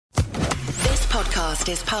podcast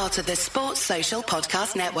is part of the Sports Social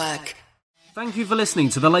Podcast Network. Thank you for listening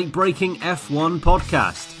to the late-breaking F1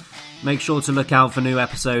 podcast. Make sure to look out for new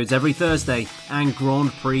episodes every Thursday and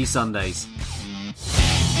Grand Prix Sundays.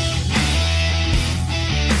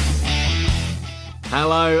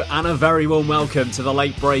 Hello and a very warm welcome to the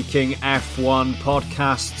late-breaking F1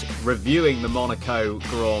 podcast, reviewing the Monaco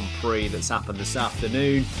Grand Prix that's happened this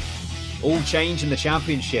afternoon. All change in the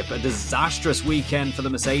championship, a disastrous weekend for the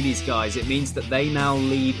Mercedes guys. It means that they now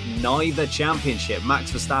lead neither championship.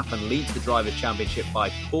 Max Verstappen leads the Drivers' Championship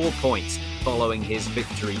by 4 points following his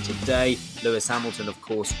victory today. Lewis Hamilton, of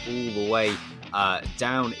course, all the way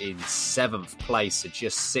down in 7th place at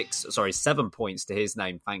just 7 points to his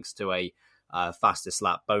name, thanks to a fastest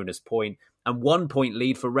lap bonus point. And 1 point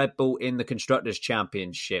lead for Red Bull in the Constructors'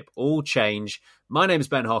 Championship. All change. My name is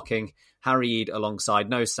Ben Hocking. Harry Eade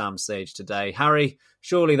alongside no Sam Sage today. Harry,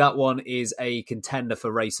 surely that one is a contender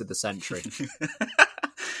for Race of the Century.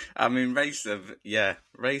 I mean, race of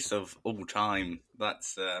all time.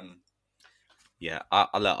 That's, I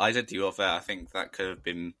said to you off there, I think that could have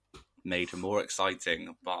been made more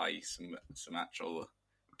exciting by some actual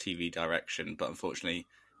TV direction. But unfortunately,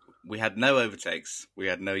 we had no overtakes, we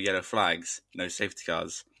had no yellow flags, no safety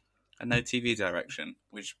cars, and no TV direction,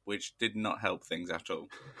 which did not help things at all.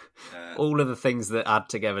 All of the things that add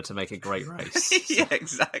together to make a great race. Yeah,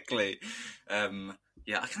 exactly. I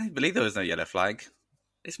can't even believe there was no yellow flag.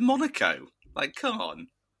 It's Monaco. Like, come on.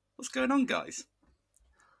 What's going on, guys?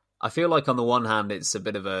 I feel like on the one hand, it's a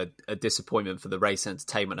bit of a disappointment for the race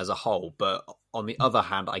entertainment as a whole. But on the other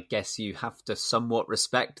hand, I guess you have to somewhat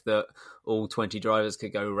respect that all 20 drivers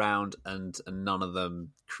could go round and none of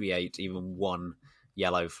them create even one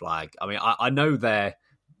yellow flag. I mean, I know they're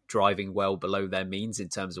driving well below their means in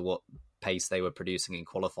terms of what pace they were producing in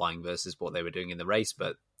qualifying versus what they were doing in the race.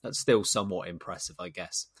 But that's still somewhat impressive, I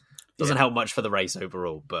guess. Doesn't help much for the race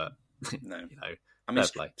overall, but, no. I mean,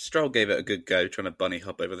 Stroll gave it a good go, trying to bunny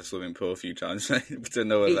hop over the swimming pool a few times to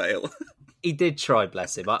no avail. He did try,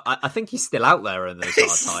 bless him. I think he's still out there in those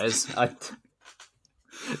hard tyres. I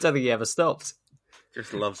don't think he ever stopped.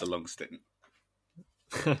 Just loves a long stint.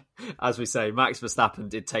 As we say, Max Verstappen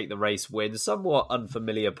did take the race win. Somewhat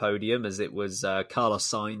unfamiliar podium, as it was Carlos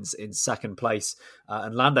Sainz in second place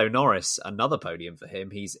and Lando Norris, another podium for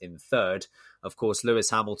him. He's in third. Of course, Lewis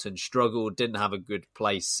Hamilton struggled, didn't have a good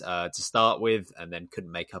place to start with, and then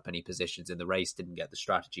couldn't make up any positions in the race, didn't get the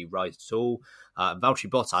strategy right at all. And Valtteri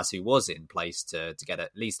Bottas, who was in place to get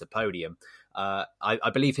at least a podium, I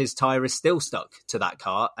believe his tyre is still stuck to that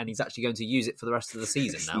car, and he's actually going to use it for the rest of the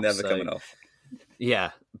season now. Never coming off.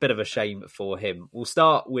 Yeah, a bit of a shame for him. We'll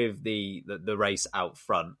start with the race out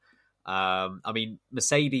front. I mean,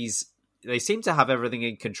 Mercedes, they seem to have everything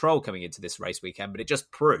in control coming into this race weekend, but it just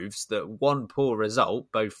proves that one poor result,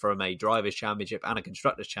 both from a Drivers' Championship and a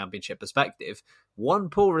Constructors' Championship perspective, one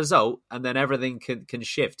poor result, and then everything can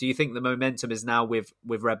shift. Do you think the momentum is now with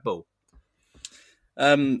Red Bull?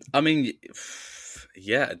 I mean,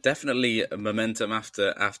 yeah, definitely a momentum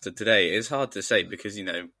after today. It's hard to say because,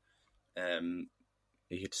 you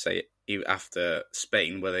could say after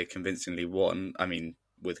Spain, where they convincingly won, I mean,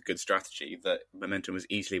 with good strategy, that momentum was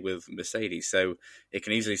easily with Mercedes. So it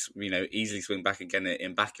can easily swing back again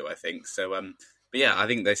in Baku, I think. So, but yeah, I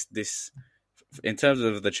think this in terms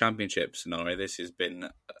of the championship scenario, this has been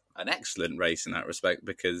an excellent race in that respect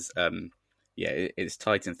because, it's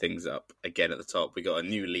tightened things up again at the top. We got a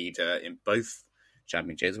new leader in both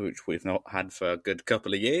championships, which we've not had for a good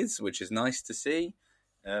couple of years, which is nice to see.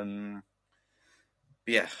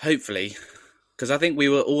 Yeah, hopefully, because I think we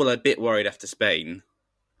were all a bit worried after Spain.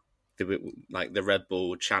 The Red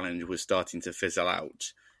Bull challenge was starting to fizzle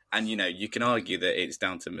out. And, you can argue that it's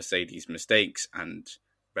down to Mercedes' mistakes and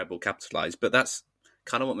Red Bull capitalised, but that's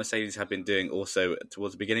kind of what Mercedes have been doing also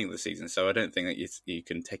towards the beginning of the season. So I don't think that you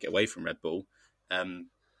can take it away from Red Bull. I'm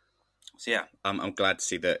glad to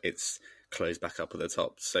see that it's closed back up at the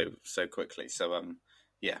top so quickly. So,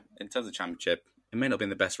 in terms of championship, it may not have been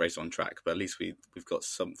the best race on track, but at least we've got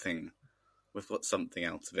something. We've got something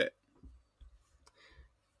out of it.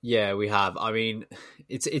 Yeah, we have. I mean,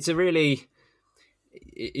 it's a really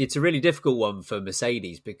difficult one for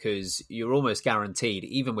Mercedes because you're almost guaranteed,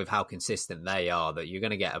 even with how consistent they are, that you're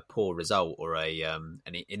going to get a poor result or an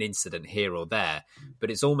incident here or there.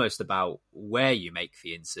 But it's almost about where you make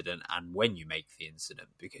the incident and when you make the incident.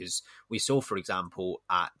 Because we saw, for example,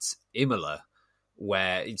 at Imola,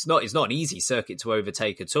 where it's not an easy circuit to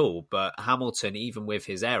overtake at all, but Hamilton, even with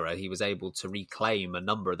his error, he was able to reclaim a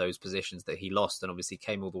number of those positions that he lost and obviously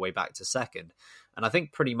came all the way back to second. And I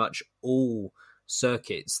think pretty much all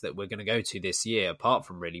circuits that we're going to go to this year, apart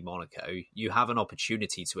from really Monaco, you have an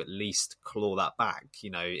opportunity to at least claw that back.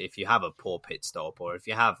 If you have a poor pit stop, or if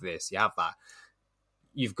you have this, you have that,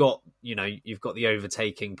 you've got the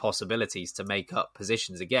overtaking possibilities to make up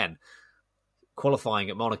positions again. Qualifying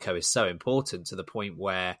at Monaco is so important, to the point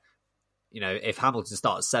where, if Hamilton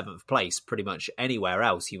starts 7th place, pretty much anywhere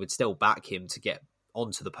else, he would still back him to get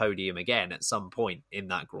onto the podium again at some point in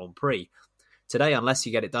that Grand Prix. Today, unless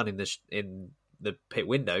you get it done in the pit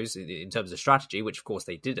windows in terms of strategy, which of course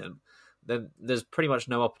they didn't, then there's pretty much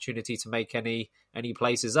no opportunity to make any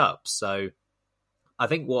places up. So I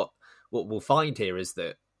think what we'll find here is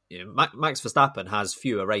that Max Verstappen has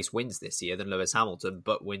fewer race wins this year than Lewis Hamilton,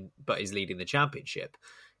 but is leading the championship.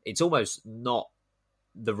 It's almost not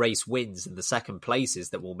the race wins and the second places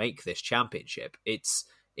that will make this championship. It's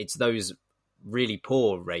those really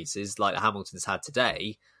poor races like Hamilton's had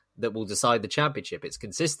today that will decide the championship. It's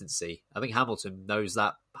consistency. I think Hamilton knows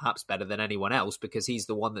that perhaps better than anyone else, because he's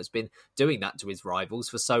the one that's been doing that to his rivals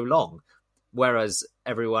for so long. Whereas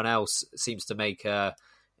everyone else seems to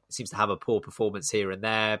have a poor performance here and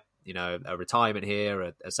there, a retirement here,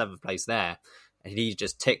 a 7th place there. And he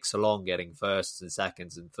just ticks along, getting firsts and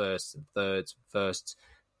seconds and firsts and thirds and firsts.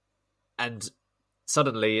 And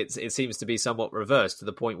suddenly it seems to be somewhat reversed, to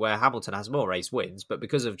the point where Hamilton has more race wins, but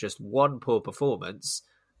because of just one poor performance,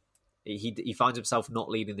 he finds himself not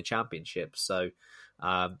leading the championship. So,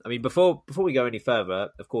 before we go any further,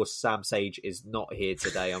 of course, Sam Sage is not here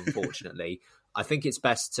today, unfortunately. I think it's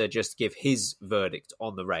best to just give his verdict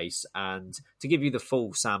on the race, and to give you the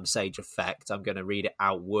full Sam Sage effect, I'm going to read it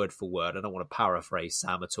out word for word. I don't want to paraphrase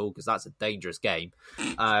Sam at all, because that's a dangerous game.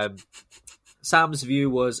 Sam's view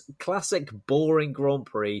was, classic boring Grand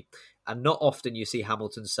Prix, and not often you see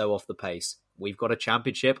Hamilton so off the pace. We've got a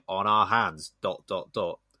championship on our hands, ...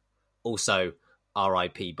 Also,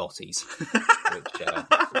 R.I.P. Bottas, which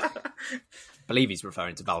I believe he's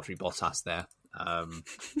referring to Valtteri Bottas there.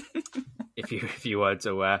 If you weren't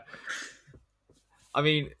aware.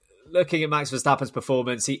 Looking at Max Verstappen's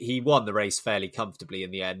performance, he won the race fairly comfortably in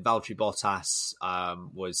the end. Valtteri Bottas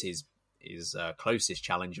was his closest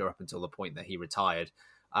challenger up until the point that he retired.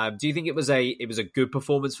 Do you think it was a good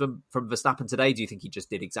performance from Verstappen today? Do you think he just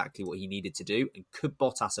did exactly what he needed to do? And could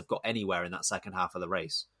Bottas have got anywhere in that second half of the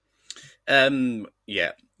race?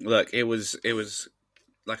 Yeah. Look, it was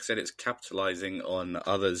like I said, it's capitalising on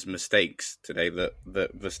others' mistakes today that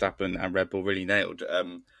Verstappen and Red Bull really nailed.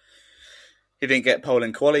 He didn't get pole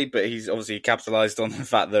in quali, but he's obviously capitalised on the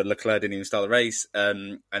fact that Leclerc didn't even start the race.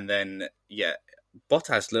 And then,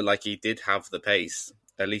 Bottas looked like he did have the pace,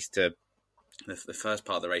 at least to the first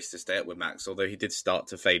part of the race, to stay up with Max, although he did start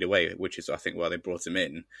to fade away, which is, I think, why they brought him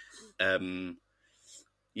in.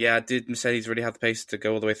 Did Mercedes really have the pace to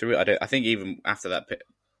go all the way through it? I think even after that pit,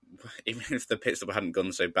 even if the pit stop hadn't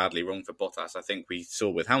gone so badly wrong for Bottas, I think we saw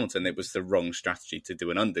with Hamilton it was the wrong strategy to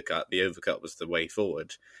do an undercut. The overcut was the way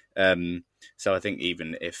forward. So I think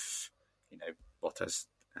even if Bottas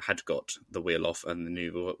had got the wheel off and the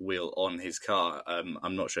new wheel on his car,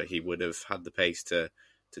 I'm not sure he would have had the pace to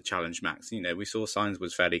challenge Max. We saw Sainz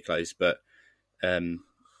was fairly close, but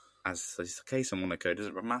as is the case on Monaco, it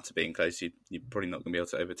doesn't matter being close. You're probably not going to be able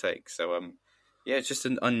to overtake. So it's just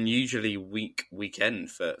an unusually weak weekend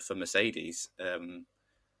for Mercedes. And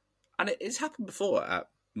it's happened before at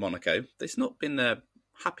Monaco. It's not been their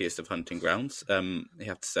happiest of hunting grounds, you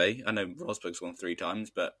have to say. I know Rosberg's won 3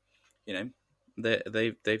 times, but,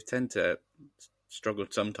 they've tend to struggle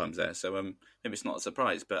sometimes there. So maybe it's not a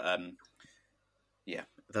surprise, but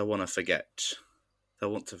they'll want to forget.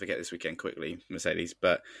 They'll want to forget this weekend quickly, Mercedes.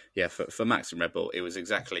 But for Max and Red Bull, it was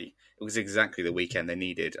exactly the weekend they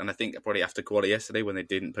needed. And I think probably after quali yesterday, when they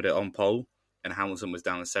didn't put it on pole and Hamilton was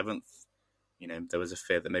down in 7th, there was a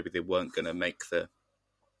fear that maybe they weren't going to make the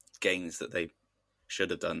gains that they should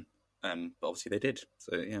have done. But obviously they did.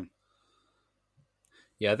 So yeah.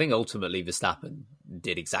 Yeah, I think ultimately Verstappen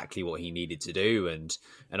did exactly what he needed to do, and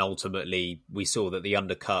ultimately we saw that the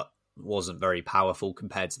undercut wasn't very powerful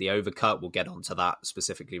compared to the overcut. We'll get onto that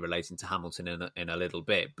specifically relating to Hamilton in a little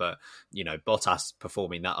bit, but Bottas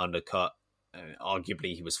performing that undercut,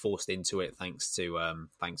 arguably he was forced into it thanks to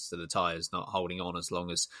the tyres not holding on as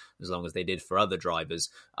long as they did for other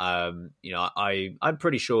drivers. I'm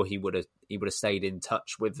pretty sure he would have stayed in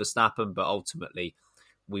touch with Verstappen, but ultimately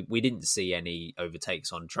we didn't see any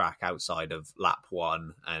overtakes on track outside of lap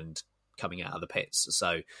 1 and coming out of the pits.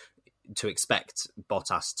 So to expect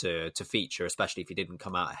Bottas to feature, especially if he didn't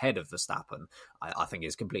come out ahead of Verstappen, I think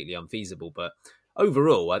is completely unfeasible. But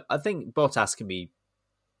overall, I think Bottas can be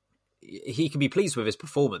he can be pleased with his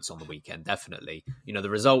performance on the weekend, definitely. You know, the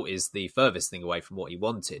result is the furthest thing away from what he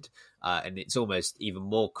wanted. And it's almost even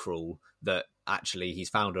more cruel that actually he's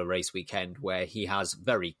found a race weekend where he has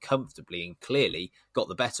very comfortably and clearly got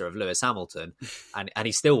the better of Lewis Hamilton, and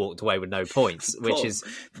he still walked away with no points, which is...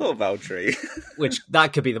 Poor Valtteri. Which,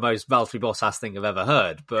 that could be the most Valtteri Bottas thing I've ever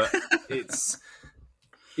heard, but it's...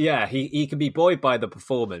 Yeah, he can be buoyed by the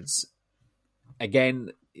performance.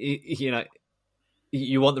 Again, you know...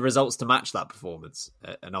 You want the results to match that performance,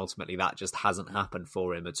 and ultimately that just hasn't happened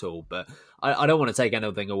for him at all. But I don't want to take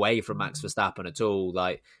anything away from Max Verstappen at all.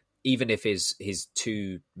 Like, even if his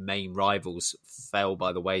two main rivals fell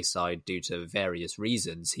by the wayside due to various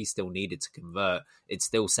reasons, he still needed to convert. It's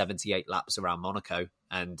still 78 laps around Monaco,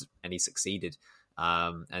 and he succeeded.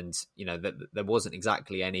 And you know, there wasn't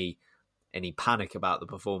exactly any panic about the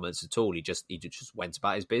performance at all. He just went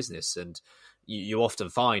about his business. And you often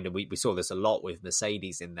find, and we saw this a lot with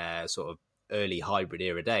Mercedes in their sort of early hybrid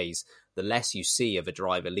era days, the less you see of a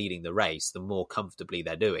driver leading the race, the more comfortably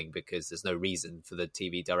they're doing, because there's no reason for the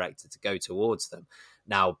TV director to go towards them.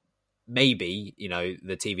 Now, maybe, you know,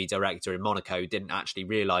 the TV director in Monaco didn't actually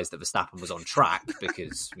realise that Verstappen was on track,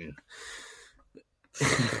 because you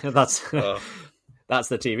know, that's the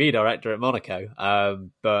TV director at Monaco.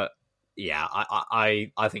 But yeah,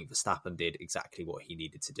 I think Verstappen did exactly what he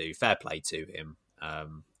needed to do. Fair play to him.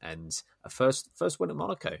 And a first win at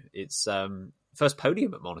Monaco. It's first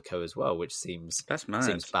podium at Monaco as well, which seems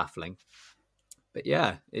baffling. But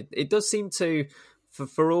yeah, it does seem to,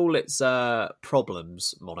 for all its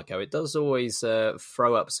problems, Monaco, it does always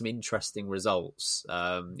throw up some interesting results.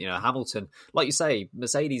 You know, Hamilton, like you say,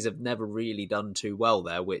 Mercedes have never really done too well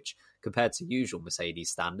there, which compared to usual Mercedes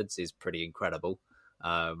standards is pretty incredible.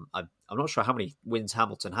 I'm not sure how many wins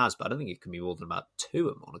Hamilton has, but I don't think it can be more than about 2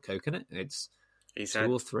 at Monaco, can it? He's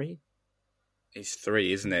 2 or 3? He's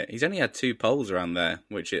 3, isn't it? He's only had 2 poles around there,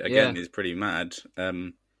 which again is pretty mad.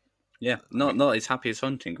 Not his happiest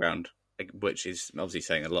hunting ground, which is obviously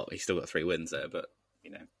saying a lot. He's still got 3 wins there, but you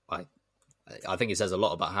know, I think it says a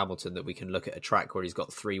lot about Hamilton that we can look at a track where he's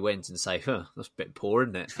got 3 wins and say, that's a bit poor,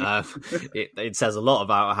 isn't it? It says a lot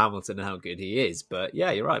about Hamilton and how good he is. But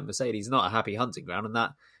yeah, you're right. Mercedes not a happy hunting ground, and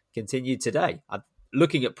that continued today.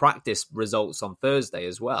 Looking at practice results on Thursday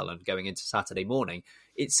as well and going into Saturday morning,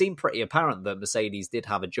 it seemed pretty apparent that Mercedes did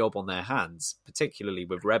have a job on their hands, particularly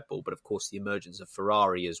with Red Bull, but of course the emergence of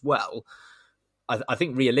Ferrari as well. I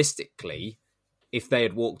think realistically, if they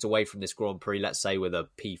had walked away from this Grand Prix, let's say with a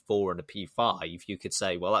P4 and a P5, you could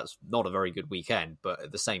say, well, that's not a very good weekend. But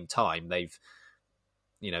at the same time, they've,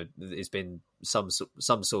 you know, there's been some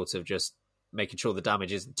sort of just making sure the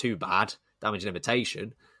damage isn't too bad, damage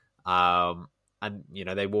limitation. And, you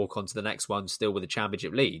know, they walk on to the next one still with the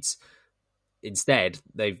championship leads. Instead,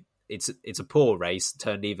 it's a poor race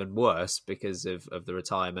turned even worse because of the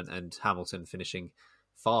retirement and Hamilton finishing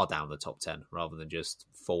far down the top 10 rather than just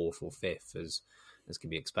 4th or 5th as can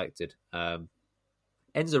be expected.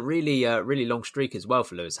 Ends a really long streak as well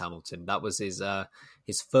for Lewis Hamilton. That was his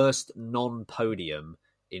first non-podium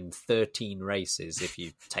in 13 races, if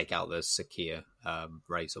you take out the Sakir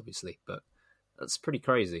race, obviously. But that's pretty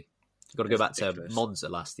crazy. You've got to go back to Monza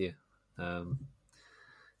last year.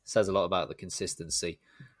 Says a lot about the consistency.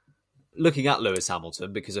 Looking at Lewis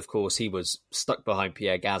Hamilton, because of course he was stuck behind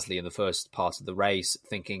Pierre Gasly in the first part of the race,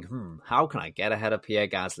 thinking, how can I get ahead of Pierre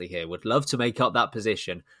Gasly here? Would love to make up that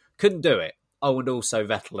position. Couldn't do it. Oh, and also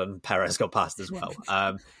Vettel and Perez got past as well.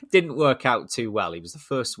 Didn't work out too well. He was the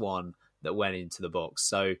first one that went into the box.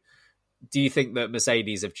 So do you think that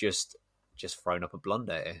Mercedes have just thrown up a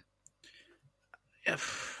blunder here?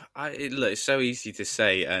 Look, it's so easy to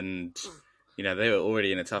say, and you know, they were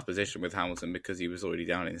already in a tough position with Hamilton because he was already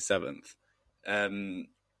down in 7th.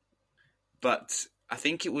 But I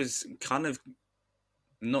think it was kind of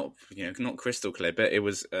not crystal clear, but it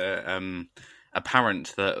was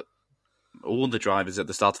apparent that all the drivers at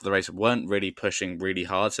the start of the race weren't really pushing really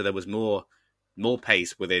hard. So there was more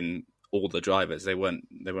pace within all the drivers. They weren't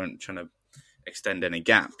trying to extend any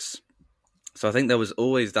gaps. So I think there was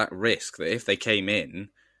always that risk that if they came in,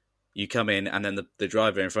 you come in and then the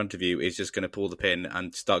driver in front of you is just going to pull the pin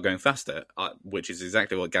and start going faster, which is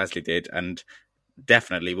exactly what Gasly did and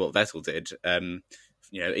definitely what Vettel did,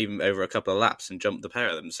 even over a couple of laps and jumped the pair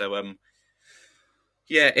of them. So,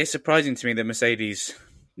 it's surprising to me that Mercedes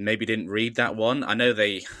maybe didn't read that one. I know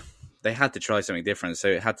they had to try something different, so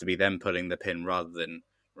it had to be them pulling the pin rather than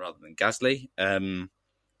Gasly.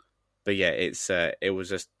 But yeah, it was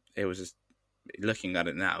just looking at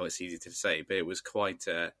it now, it's easy to say, but it was quite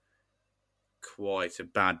a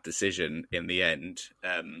bad decision in the end.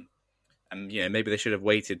 And maybe they should have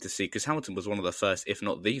waited to see, because Hamilton was one of the first, if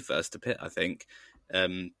not the first, to pit. I think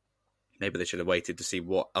maybe they should have waited to see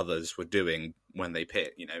what others were doing when they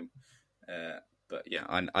pit. But yeah,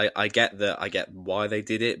 I get that. I get why they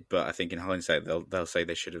did it, but I think in hindsight they'll say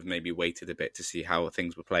they should have maybe waited a bit to see how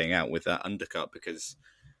things were playing out with that undercut, because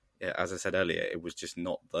as I said earlier, it was just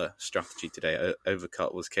not the strategy today.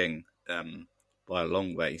 Overcut was king by a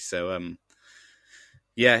long way. So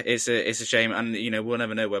yeah, it's a shame, and we'll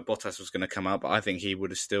never know where Bottas was going to come out, but I think he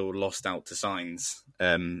would have still lost out to Sainz,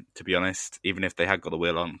 to be honest, even if they had got the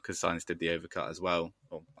wheel on, because Sainz did the overcut as well.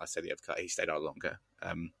 Well, I say the overcut, he stayed out longer.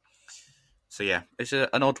 So yeah, it's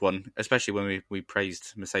an odd one, especially when we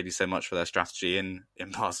praised Mercedes so much for their strategy in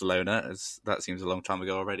Barcelona, as that seems a long time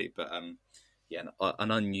ago already. But yeah,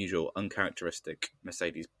 an unusual, uncharacteristic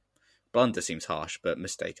Mercedes blunder seems harsh, but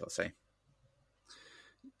mistake, I'll say.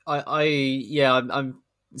 I'm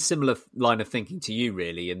similar line of thinking to you,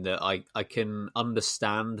 really, in that I can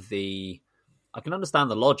understand the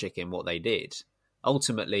logic in what they did.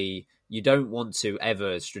 Ultimately, you don't want to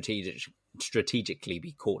ever strategically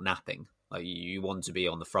be caught napping. Like, you want to be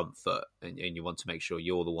on the front foot, and you want to make sure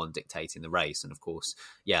you're the one dictating the race. And of course,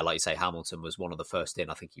 yeah, like you say, Hamilton was one of the first in.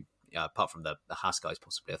 I think he, apart from the Haas guys,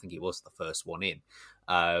 possibly, I think he was the first one in.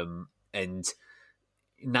 And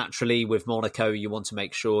naturally, with Monaco, you want to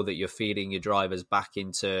make sure that you're feeding your drivers back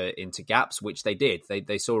into gaps, which they did.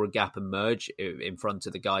 They saw a gap emerge in front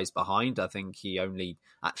of the guys behind. I think he only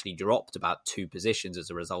actually dropped about 2 positions as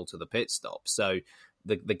a result of the pit stop. So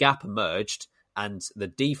the gap emerged. And the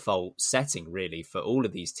default setting, really, for all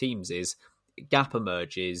of these teams is gap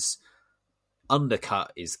emerges,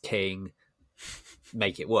 undercut is king,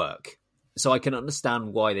 make it work. So I can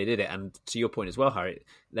understand why they did it. And to your point as well, Harry,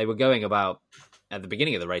 they were going about, at the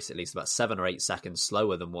beginning of the race at least, about 7 or 8 seconds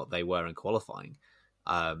slower than what they were in qualifying.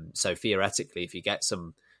 So theoretically, if you get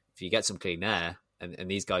some clean air and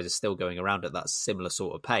these guys are still going around at that similar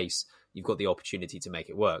sort of pace, you've got the opportunity to make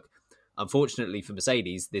it work. Unfortunately for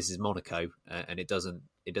Mercedes, this is Monaco, and it doesn't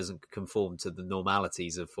conform to the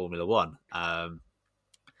normalities of Formula One.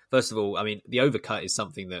 First of all, I mean, the overcut is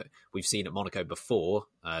something that we've seen at Monaco before.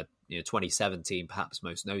 2017, perhaps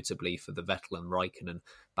most notably, for the Vettel and Raikkonen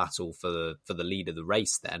battle for the lead of the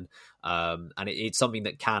race. Then, and it's something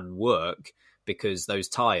that can work because those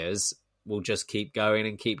tyres will just keep going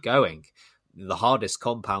and keep going. The hardest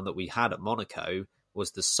compound that we had at Monaco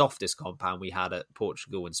was the softest compound we had at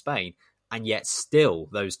Portugal and Spain, and yet still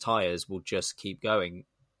those tyres will just keep going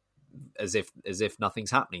as if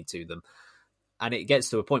nothing's happening to them. And it gets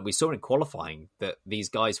to a point, we saw in qualifying that these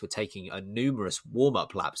guys were taking numerous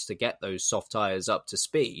warm-up laps to get those soft tyres up to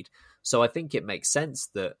speed. So I think it makes sense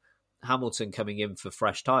that Hamilton coming in for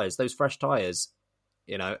fresh tyres, those fresh tyres,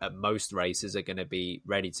 at most races are going to be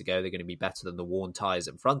ready to go. They're going to be better than the worn tyres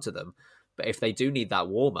in front of them. But if they do need that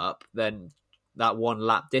warm-up, then that 1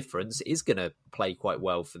 lap difference is going to play quite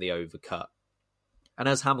well for the overcut. And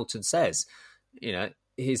as Hamilton says,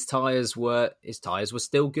 his tyres were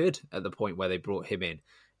still good at the point where they brought him in.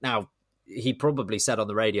 Now, he probably said on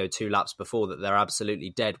the radio 2 laps before that they're absolutely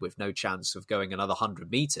dead with no chance of going another 100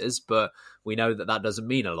 meters, but we know that doesn't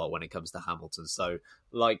mean a lot when it comes to Hamilton. So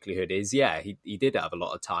likelihood is, he did have a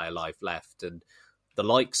lot of tyre life left, and the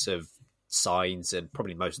likes of Sainz and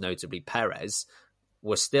probably most notably Perez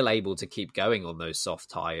were still able to keep going on those soft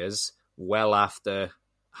tyres well after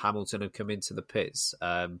Hamilton had come into the pits.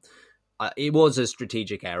 It was a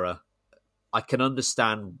strategic error. I can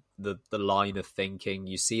understand the line of thinking.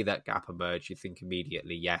 You see that gap emerge, you think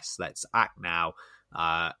immediately, yes, let's act now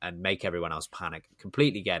and make everyone else panic.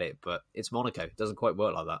 Completely get it, but it's Monaco. It doesn't quite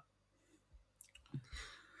work like that.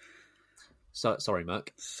 So, sorry,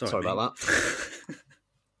 Merc. Sorry about that.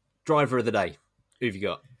 Driver of the day. Who have you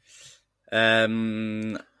got?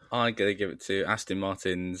 I'm going to give it to Aston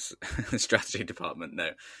Martin's strategy department.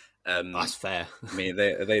 No. That's fair. I mean,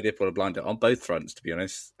 they did put a blinder on both fronts, to be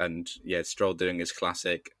honest. And yeah, Stroll doing his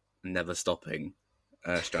classic never stopping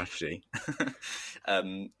strategy.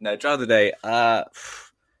 No, driver of the day. I'll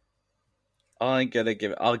give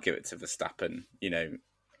it to Verstappen.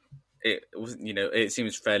 It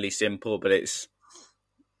seems fairly simple, but it's,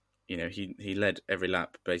 he led every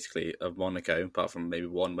lap basically of Monaco, apart from maybe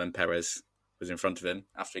one when Perez was in front of him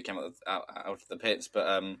after he came out of the pits.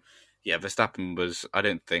 But Verstappen was. I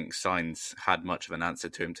don't think Sainz had much of an answer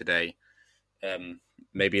to him today.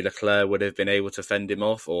 Maybe Leclerc would have been able to fend him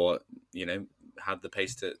off, or had the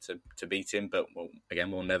pace to beat him. But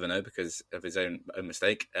we'll never know because of his own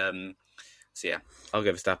mistake. So yeah, I'll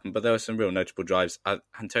go Verstappen. But there were some real notable drives.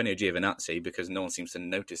 Antonio Giovinazzi, because no one seems to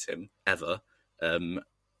notice him ever.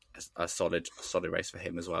 A solid race for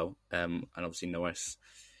him as well. And obviously Norris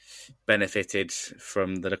benefited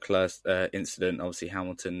from the Leclerc incident. Obviously,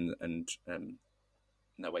 Hamilton and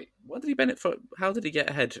no, wait, what did he benefit from? How did he get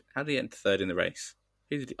ahead? How did he enter third in the race?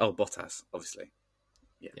 Who did he? Oh, Bottas, obviously.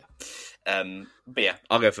 Yeah. But yeah,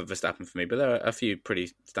 I'll go for Verstappen for me. But there are a few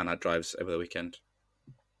pretty standout drives over the weekend.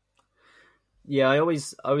 Yeah, I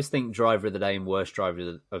always think driver of the day and worst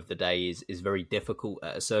driver of the day is very difficult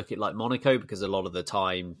at a circuit like Monaco, because a lot of the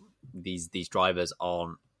time these drivers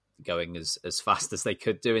aren't going as fast as they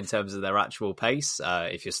could do in terms of their actual pace.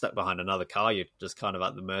 If you're stuck behind another car, you're just kind of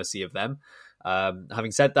at the mercy of them.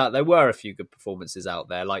 Having said that, there were a few good performances out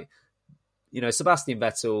there. Like, Sebastian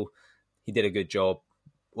Vettel, he did a good job.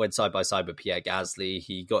 Went side by side with Pierre Gasly.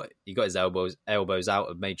 He got his elbows out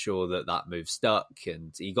and made sure that move stuck,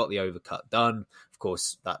 and he got the overcut done. Of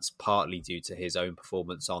course, that's partly due to his own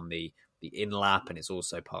performance on the in lap, and it's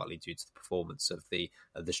also partly due to the performance of the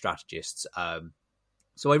strategists.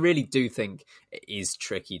 So I really do think it is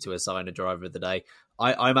tricky to assign a driver of the day.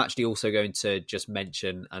 I'm actually also going to just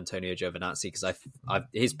mention Antonio Giovinazzi, because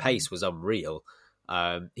his pace was unreal.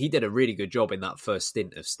 He did a really good job in that first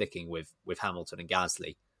stint of sticking with Hamilton and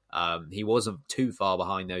Gasly. He wasn't too far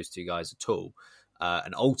behind those two guys at all.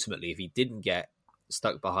 And ultimately, if he didn't get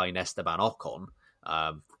stuck behind Esteban Ocon,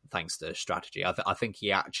 thanks to strategy, I think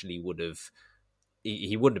he actually would have.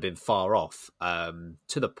 He wouldn't have been far off,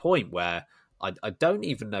 to the point where I don't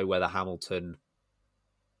even know whether Hamilton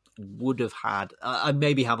would have had.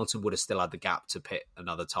 Maybe Hamilton would have still had the gap to pit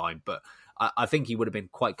another time, but I think he would have been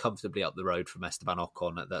quite comfortably up the road from Esteban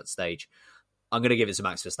Ocon at that stage. I'm going to give it to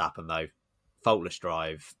Max Verstappen, though. Faultless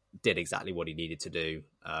drive, did exactly what he needed to do.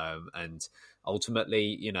 And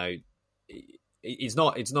ultimately, it's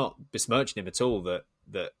not besmirching him at all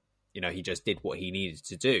that he just did what he needed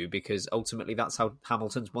to do, because ultimately that's how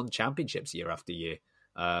Hamilton's won championships year after year.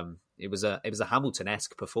 It was a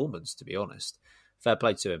Hamilton-esque performance, to be honest. Fair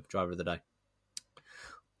play to him, driver of the day.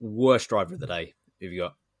 Worst driver of the day, who've you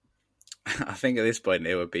got? I think at this point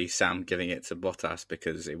it would be Sam giving it to Bottas,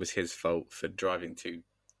 because it was his fault for driving too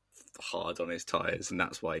hard on his tyres, and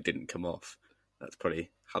that's why it didn't come off. That's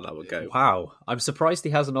probably how that would go. Wow, I'm surprised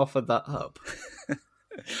he hasn't offered that up.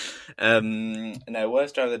 No,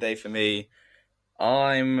 worst driver of the day for me,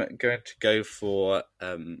 I'm going to go for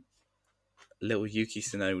little Yuki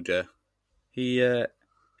Tsunoda.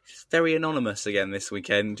 He's very anonymous again this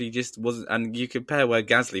weekend. He just wasn't, and you compare where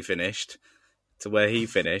Gasly finished to where he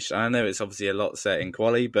finished. I know it's obviously a lot set in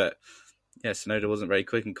quali, but yeah, Tsunoda wasn't very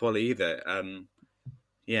quick in quali either.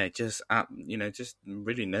 Just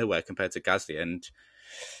really nowhere compared to Gasly. And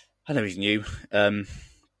I know he's new,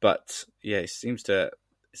 but yeah, it seems to.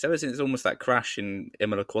 It's ever since almost that crash in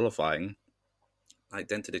Imola qualifying, like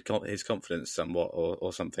dented his confidence somewhat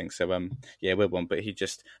or something. So weird one. But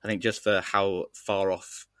I think just for how far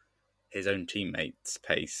off his own teammates'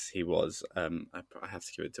 pace he was, I have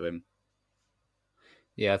to give it to him.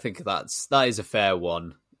 Yeah, I think that is a fair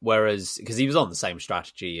one. Whereas, because he was on the same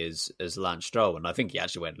strategy as Lance Stroll, and I think he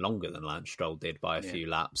actually went longer than Lance Stroll did by a few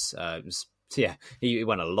laps. He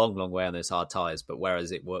went a long, long way on those hard tyres, but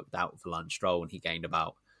whereas it worked out for Lance Stroll and he gained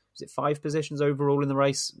about, was it 5 positions overall in the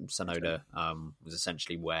race? Tsunoda was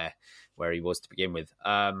essentially where he was to begin with.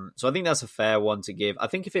 So I think that's a fair one to give. I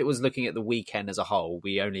think if it was looking at the weekend as a whole,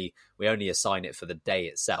 we only assign it for the day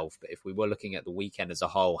itself. But if we were looking at the weekend as a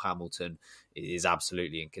whole, Hamilton is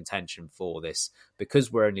absolutely in contention for this.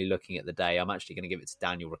 Because we're only looking at the day, I'm actually going to give it to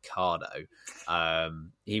Daniel Ricciardo.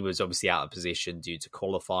 He was obviously out of position due to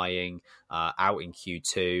qualifying, out in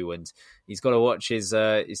Q2, and he's got to watch his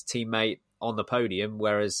teammate on the podium,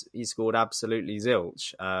 whereas he scored absolutely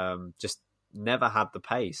zilch. Just never had the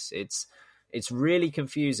pace. It's really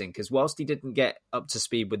confusing, because whilst he didn't get up to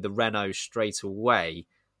speed with the Renault straight away,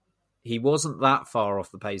 he wasn't that far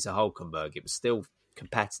off the pace of Hülkenberg. It was still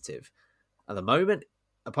competitive. At the moment,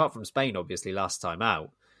 apart from Spain, obviously, last time out,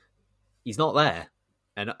 he's not there.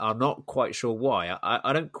 And I'm not quite sure why.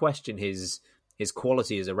 I don't question his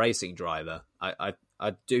quality as a racing driver. I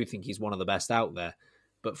do think he's one of the best out there.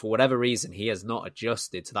 But for whatever reason, he has not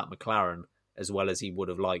adjusted to that McLaren as well as he would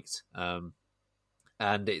have liked.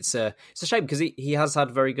 And it's a shame, because he has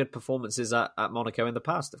had very good performances at Monaco in the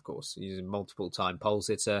past, of course. He's a multiple-time pole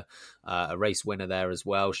sitter, a race winner there as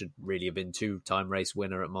well. Should really have been 2-time race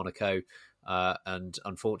winner at Monaco. And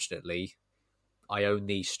unfortunately, I own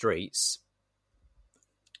these streets.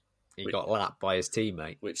 He got lapped by his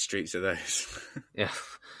teammate. Which streets are those? Yeah,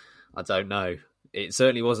 I don't know. It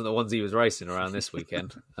certainly wasn't the ones he was racing around this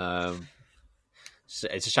weekend.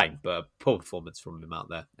 It's a shame, but a poor performance from him out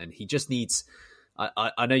there. And he just needs...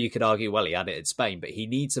 I know you could argue, well, he had it in Spain, but he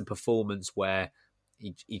needs a performance where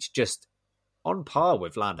he's just on par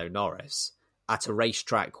with Lando Norris at a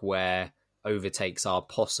racetrack where overtakes are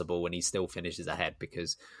possible and he still finishes ahead,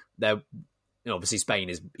 because there, obviously Spain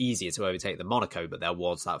is easier to overtake than Monaco, but there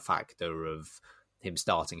was that factor of him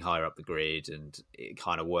starting higher up the grid and it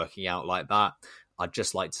kind of working out like that. I'd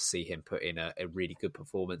just like to see him put in a really good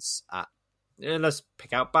performance at. Let's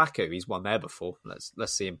pick out Baku. He's won there before.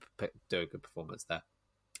 Let's see him do a good performance there.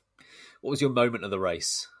 What was your moment of the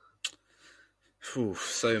race? Ooh,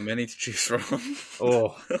 so many to choose from.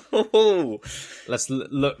 Oh, let's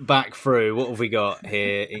look back through. What have we got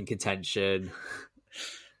here in contention?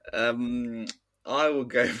 I will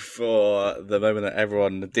go for the moment that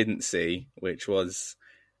everyone didn't see, which was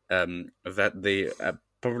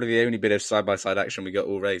probably the only bit of side-by-side action we got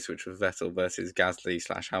all race, which was Vettel versus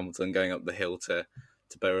Gasly/Hamilton going up the hill to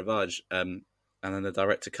Beau Rivage. And then the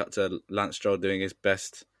director cut to Lance Stroll doing his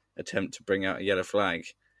best attempt to bring out a yellow flag,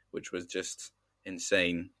 which was just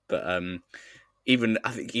insane. But I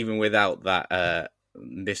think even without that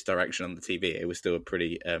misdirection on the TV, it was still a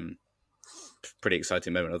pretty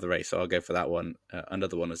exciting moment of the race. So I'll go for that one.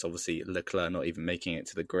 Another one is obviously Leclerc not even making it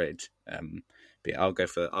to the grid. But yeah, I'll go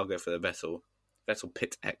for the Vettel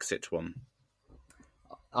pit exit one.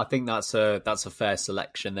 I think that's a fair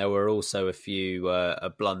selection. There were also a few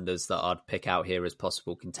blunders that I'd pick out here as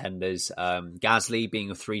possible contenders. Gasly being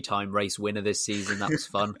a 3-time race winner this season, that was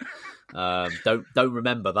fun. Don't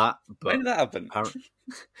remember that. But when did that happen?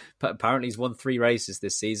 Apparently he's won 3 races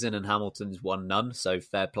this season and Hamilton's won none, so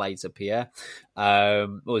fair play to Pierre.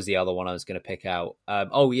 What was the other one I was going to pick out?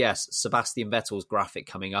 Oh yes, Sebastian Vettel's graphic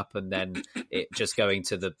coming up and then it just going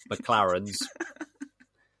to the McLarens.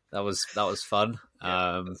 That was fun.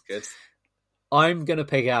 Yeah, that's good. I'm going to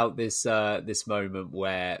pick out this moment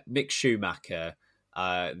where Mick Schumacher,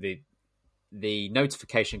 the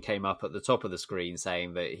notification came up at the top of the screen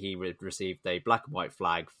saying that he received a black and white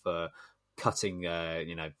flag for cutting,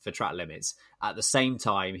 for track limits. At the same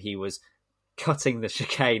time, he was cutting the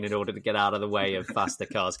chicane in order to get out of the way of faster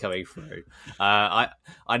cars coming through. I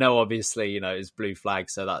know, obviously, it's blue flag,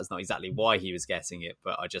 so that's not exactly why he was getting it,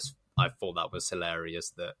 but I thought that was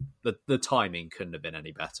hilarious that the timing couldn't have been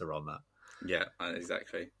any better on that. Yeah,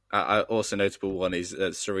 exactly. Also notable one is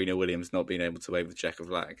Serena Williams not being able to wave the checker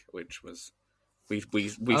flag, which was we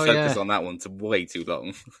focused on that one to way too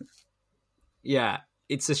long. Yeah.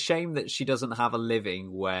 It's a shame that she doesn't have a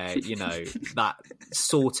living where, that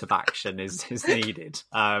sort of action is needed.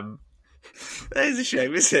 That is a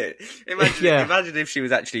shame, isn't it? Imagine if she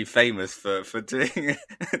was actually famous for doing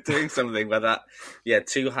doing something where that,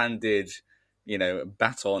 two-handed,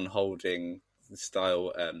 baton holding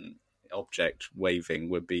style object waving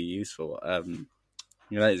would be useful.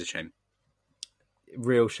 That is a shame.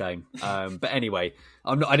 Real shame. But anyway,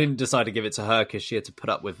 I didn't decide to give it to her because she had to put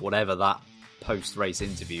up with whatever that post-race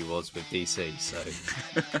interview was with DC, so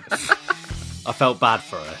I felt bad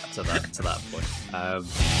for her to that point.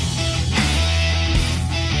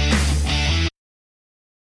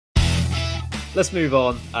 Let's move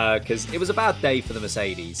on, because it was a bad day for the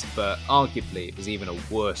Mercedes, but arguably it was even a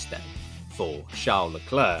worse day for Charles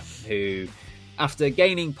Leclerc, who, after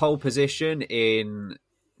gaining pole position in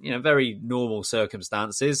very normal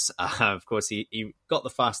circumstances, of course he got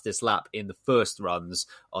the fastest lap in the first runs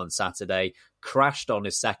on Saturday, crashed on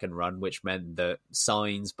his second run, which meant that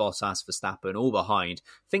Sainz, Bottas, Verstappen, all behind,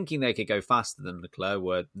 thinking they could go faster than Leclerc,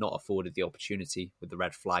 were not afforded the opportunity with the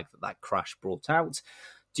red flag that crash brought out.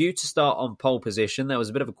 Due to start on pole position, there was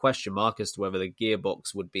a bit of a question mark as to whether the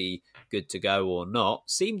gearbox would be good to go or not.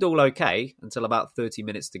 Seemed all okay until about 30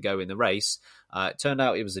 minutes to go in the race. It turned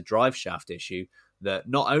out it was a drive shaft issue that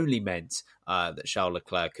not only meant that Charles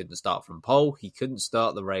Leclerc couldn't start from pole, he couldn't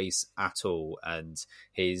start the race at all. And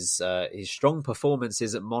his strong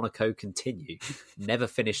performances at Monaco continue. Never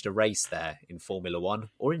finished a race there in Formula 1,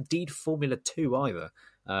 or indeed Formula 2 either.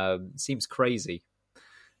 Seems crazy.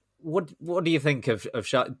 What do you think of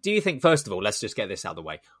Charles? Do you think, first of all, let's just get this out of the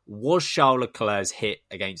way, was Charles Leclerc's hit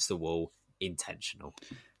against the wall intentional?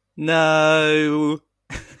 No.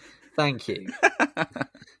 Thank you.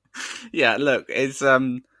 Yeah, look, it's I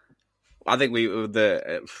think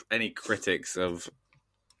any critics of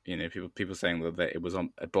people saying that it was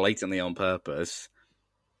blatantly on purpose,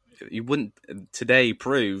 you wouldn't, today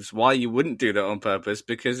proves why you wouldn't do that on purpose,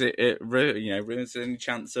 because it ruins any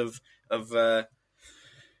chance of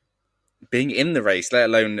being in the race, let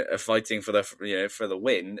alone fighting for the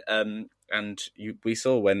win. We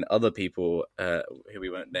saw when other people who we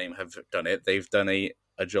won't name have done it, they've done a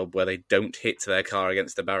job where they don't hit their car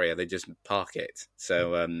against the barrier, they just park it.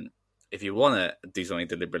 So if you want to do something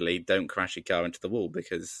deliberately, don't crash your car into the wall,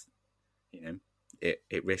 because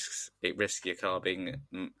it risks your car being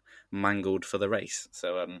mangled for the race.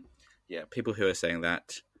 So yeah, people who are saying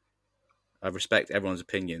that, I respect everyone's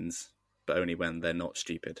opinions, but only when they're not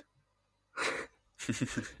stupid.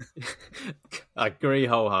 I agree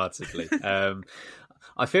wholeheartedly.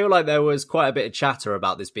 I feel like there was quite a bit of chatter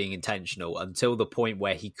about this being intentional until the point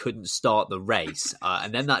where he couldn't start the race,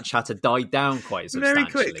 and then that chatter died down quite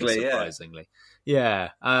substantially, very quickly, surprisingly. Yeah.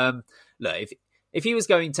 Look, if he was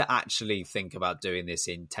going to actually think about doing this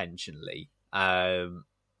intentionally,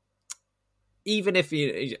 even if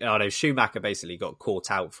I know Schumacher basically got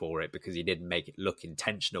caught out for it because he didn't make it look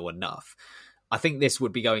intentional enough. I think this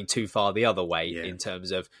would be going too far the other way in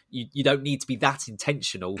terms of you don't need to be that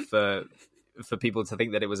intentional for people to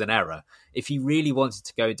think that it was an error. If he really wanted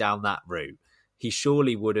to go down that route, he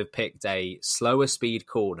surely would have picked a slower speed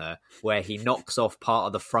corner where he knocks off part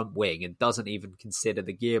of the front wing and doesn't even consider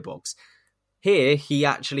the gearbox. Here, he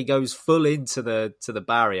actually goes full into the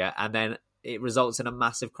barrier, and then it results in a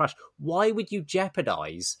massive crash. Why would you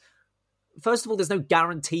jeopardize? First of all, there's no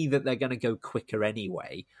guarantee that they're going to go quicker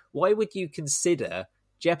anyway. Why would you consider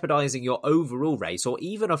jeopardizing your overall race, or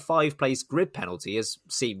even a 5-place grid penalty as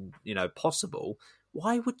seemed, possible?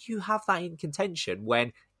 Why would you have that in contention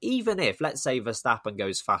when, even if, let's say, Verstappen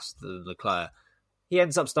goes faster than Leclerc, he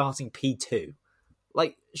ends up starting P2?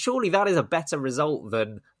 Like, surely that is a better result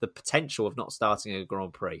than the potential of not starting a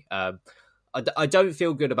Grand Prix. I don't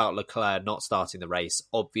feel good about Leclerc not starting the race.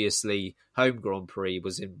 Obviously, home Grand Prix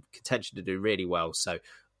was in contention to do really well. So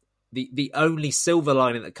the only silver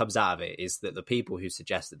lining that comes out of it is that the people who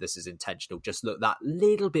suggest that this is intentional just look that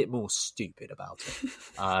little bit more stupid about it.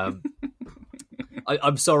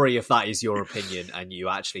 I'm sorry if that is your opinion and you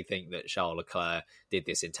actually think that Charles Leclerc did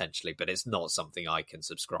this intentionally, but it's not something I can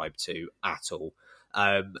subscribe to at all.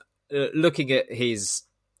 Looking at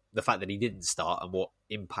the fact that he didn't start and what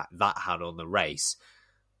impact that had on the race,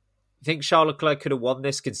 I think Charles Leclerc could have won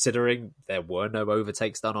this considering there were no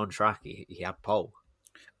overtakes done on track. He had pole.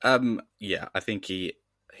 Yeah, I think he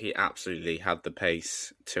absolutely had the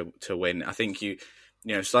pace to win. I think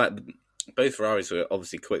both Ferraris were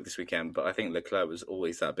obviously quick this weekend, but I think Leclerc was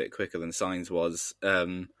always that bit quicker than Sainz was.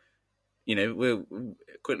 We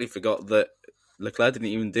quickly forgot that Leclerc didn't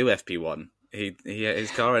even do FP1.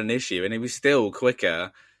 His car had an issue, and he was still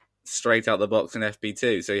quicker straight out the box in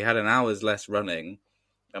FP2. So he had an hour's less running,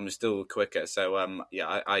 and was still quicker. So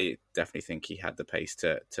I definitely think he had the pace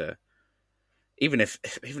to even if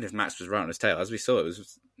Max was right on his tail, as we saw, it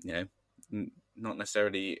was not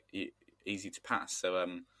necessarily easy to pass. So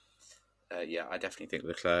I definitely think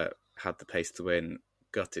Leclerc had the pace to win.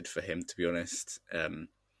 Gutted for him, to be honest.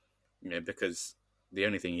 Because the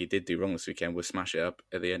only thing he did do wrong this weekend was smash it up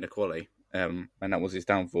at the end of quali, and that was his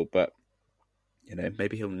downfall. But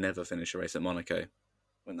maybe he'll never finish a race at Monaco.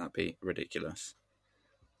 Wouldn't that be ridiculous?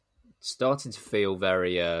 Starting to feel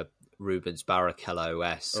very Rubens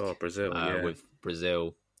Barrichello-esque. Oh, Brazil, with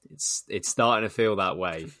Brazil. It's starting to feel that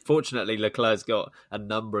way. Fortunately, Leclerc's got a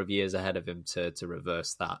number of years ahead of him to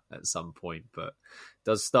reverse that at some point, but it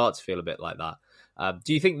does start to feel a bit like that.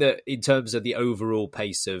 Do you think that in terms of the overall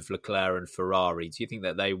pace of Leclerc and Ferrari, do you think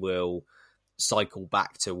that they will cycle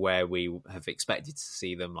back to where we have expected to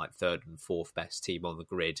see them, like third and fourth best team on the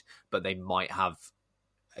grid, but they might have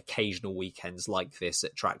occasional weekends like this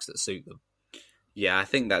at tracks that suit them? Yeah, I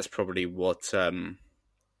think that's probably what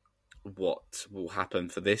will happen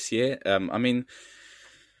for this year. Fair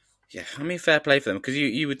play for them, because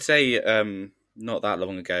you would say not that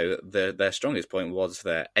long ago their strongest point was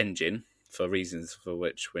their engine, for reasons for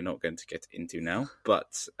which we're not going to get into now.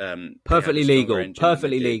 But perfectly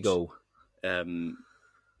legal. Than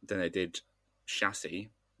they did chassis,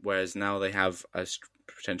 whereas now they have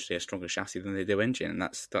potentially a stronger chassis than they do engine, and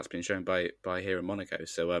that's been shown by here in Monaco.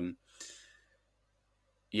 So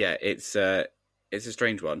it's a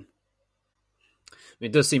strange one.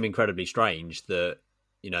 It does seem incredibly strange that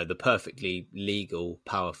the perfectly legal,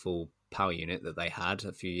 powerful power unit that they had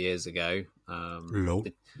a few years ago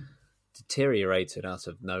deteriorated out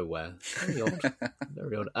of nowhere. Very odd.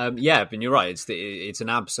 Very odd. But you're right. It's an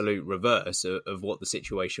absolute reverse of what the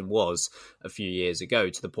situation was a few years ago,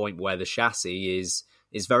 to the point where the chassis is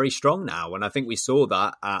very strong now. And I think we saw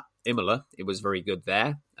that at Imola. It was very good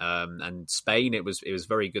there. And Spain, it was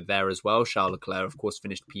very good there as well. Charles Leclerc, of course,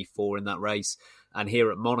 finished P4 in that race. And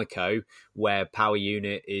here at Monaco, where power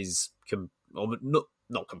unit is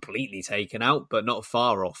not completely taken out, but not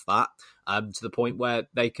far off that, to the point where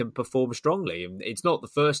they can perform strongly. And it's not the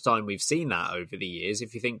first time we've seen that over the years.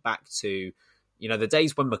 If you think back to, the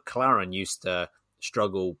days when McLaren used to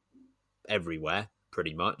struggle everywhere,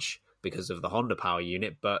 pretty much, because of the Honda power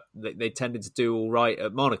unit, but they tended to do all right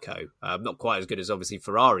at Monaco. Not quite as good as obviously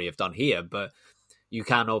Ferrari have done here, but you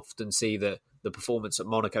can often see that the performance at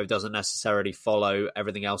Monaco doesn't necessarily follow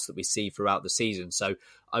everything else that we see throughout the season. So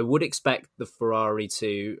I would expect the Ferrari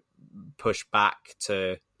to push back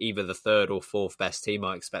to either the third or fourth best team.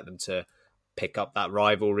 I expect them to pick up that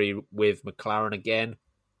rivalry with McLaren again.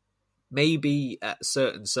 Maybe at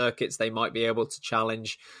certain circuits they might be able to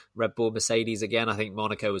challenge Red Bull, Mercedes again. I think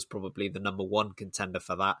Monaco is probably the number one contender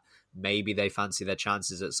for that. Maybe they fancy their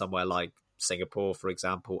chances at somewhere like Singapore, for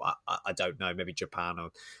example. I don't know, maybe Japan or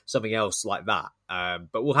something else like that.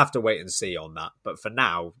 But we'll have to wait and see on that. But for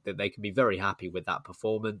now, they can be very happy with that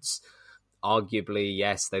performance. Arguably,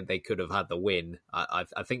 yes, they could have had the win. I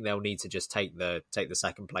think they'll need to just take the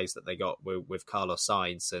second place that they got with Carlos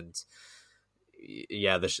Sainz, and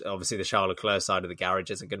yeah, obviously the Charles Leclerc side of the garage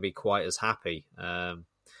isn't going to be quite as happy. I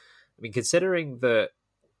mean, considering that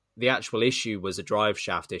the actual issue was a drive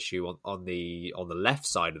shaft issue on the left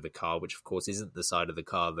side of the car, which of course isn't the side of the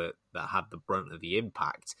car that had the brunt of the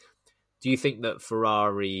impact. Do you think that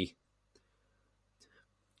Ferrari,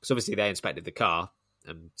 because obviously they inspected the car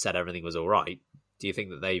and said everything was all right, do you think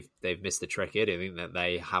that they've missed the trick here? Do you think that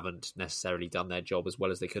they haven't necessarily done their job as well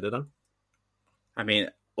as they could have done? I mean,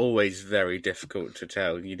 always very difficult to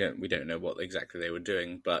tell. We don't know what exactly they were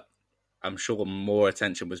doing, but I'm sure more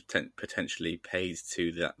attention was potentially paid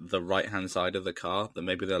to the right hand side of the car than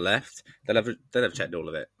maybe the left. They'll have checked all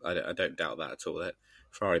of it. I don't doubt that at all. That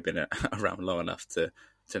Ferrari been around long enough to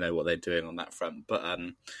know what they're doing on that front. But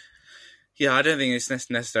yeah, I don't think it's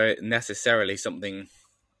necessarily something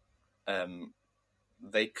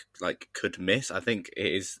they could miss. I think it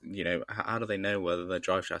is. How do they know whether the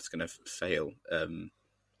drive shaft's going to fail?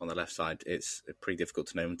 On the left side, it's pretty difficult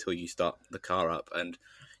to know until you start the car up. And,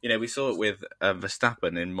 we saw it with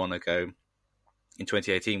Verstappen in Monaco in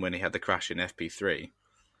 2018 when he had the crash in FP3.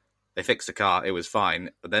 They fixed the car, it was fine,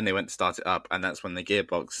 but then they went to start it up, and that's when the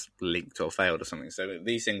gearbox leaked or failed or something. So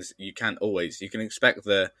these things, you can expect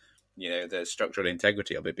the structural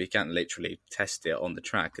integrity of it, but you can't literally test it on the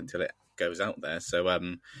track until it goes out there. So, I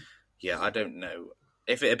don't know.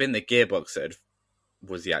 If it had been the gearbox that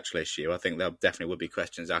was the actual issue, I think there definitely would be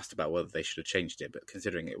questions asked about whether they should have changed it, but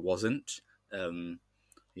considering it wasn't,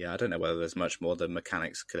 I don't know whether there's much more the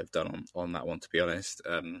mechanics could have done on that one, to be honest.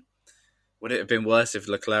 Would it have been worse if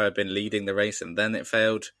Leclerc had been leading the race and then it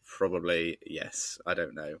failed? Probably yes. I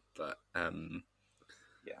don't know, but I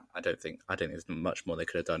don't think there's much more they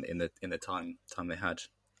could have done in the time they had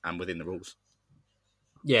and within the rules.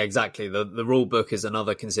 Yeah, exactly. The rule book is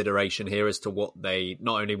another consideration here as to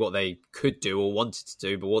not only what they could do or wanted to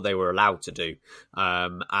do, but what they were allowed to do.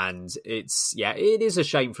 And it is a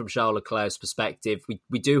shame from Charles Leclerc's perspective.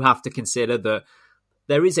 We do have to consider that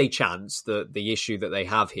there is a chance that the issue that they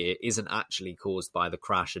have here isn't actually caused by the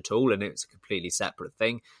crash at all, and it's a completely separate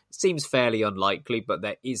thing. It seems fairly unlikely, but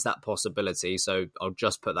there is that possibility. So I'll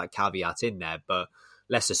just put that caveat in there. But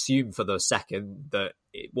let's assume for the second that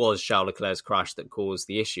it was Charles Leclerc's crash that caused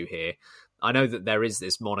the issue here. I know that there is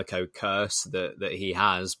this Monaco curse that he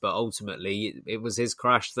has, but ultimately it was his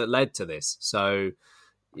crash that led to this. So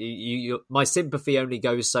my sympathy only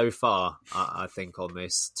goes so far, I think, on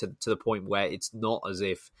this, to the point where it's not as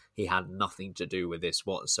if he had nothing to do with this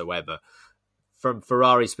whatsoever. From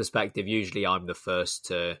Ferrari's perspective, usually I'm the first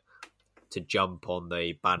to jump on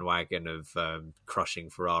the bandwagon of crushing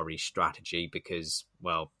Ferrari's strategy because,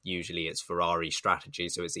 well, usually it's Ferrari strategy,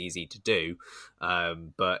 so it's easy to do.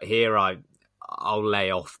 But here I'll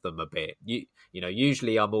lay off them a bit.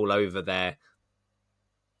 Usually I'm all over their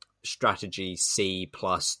strategy C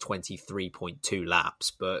plus 23.2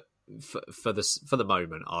 laps, but for the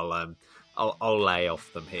moment I'll lay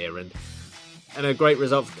off them here. And a great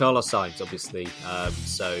result for Carlos Sainz, obviously.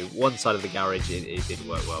 So one side of the garage, it did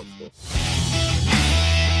work well for.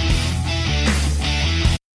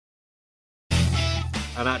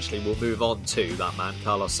 And actually, we'll move on to that man,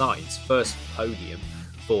 Carlos Sainz. First podium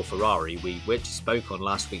for Ferrari. We spoke on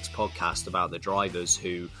last week's podcast about the drivers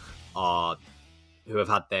who have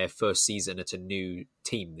had their first season at a new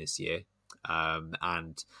team this year.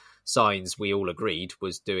 And Sainz, we all agreed,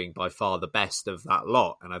 was doing by far the best of that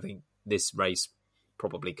lot. And I think this race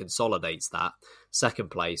probably consolidates that. Second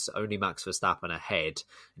place, only Max Verstappen ahead,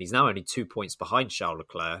 and he's now only 2 points behind Charles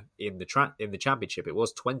Leclerc in the championship. It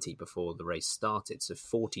was 20 before the race started, so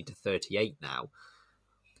 40 to 38 now.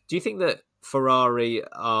 Do you think that Ferrari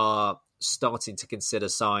are starting to consider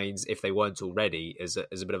Sainz, if they weren't already, as a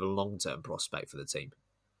bit of a long-term prospect for the team?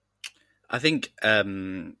 I think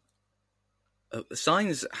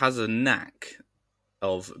Sainz has a knack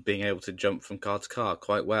of being able to jump from car to car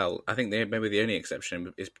quite well. I think maybe the only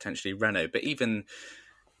exception is potentially Renault, but even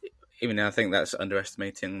now I think that's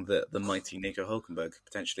underestimating the mighty Nico Hülkenberg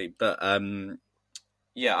potentially. But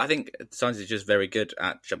Yeah, I think Sainz is just very good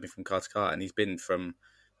at jumping from car to car, and he's been from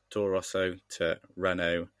Toro Rosso to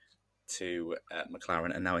Renault to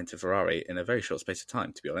McLaren and now into Ferrari in a very short space of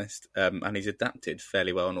time, to be honest. And he's adapted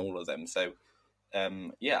fairly well on all of them. So,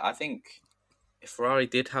 I think if Ferrari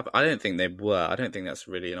did have, I don't think they were. I don't think that's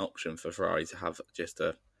really an option for Ferrari to have just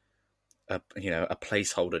a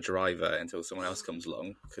placeholder driver until someone else comes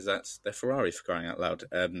along, because they're Ferrari, for crying out loud.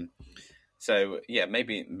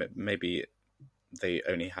 Maybe they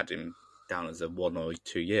only had him down as a 1 or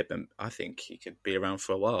 2 year, but I think he could be around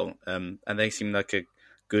for a while. And they seem like a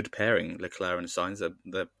good pairing. Leclerc and Sainz,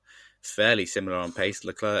 they're fairly similar on pace.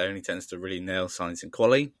 Leclerc only tends to really nail Sainz in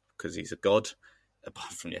quali because he's a god,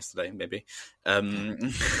 apart from yesterday, maybe.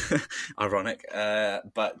 Ironic.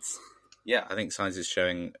 But yeah, I think Sainz is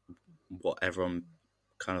showing what everyone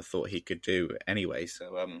kind of thought he could do anyway.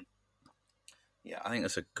 So, I think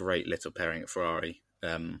that's a great little pairing at Ferrari.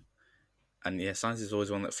 And yeah, Sainz is always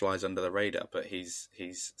one that flies under the radar, but he's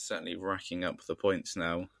certainly racking up the points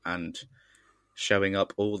now and showing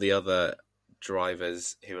up all the other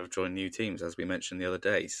drivers who have joined new teams, as we mentioned the other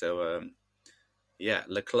day. So,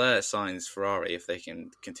 Leclerc, Sainz, Ferrari, if they can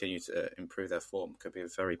continue to improve their form, could be a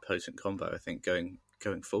very potent combo, I think,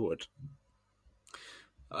 going forward.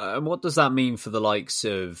 And what does that mean for the likes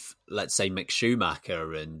of, let's say, Mick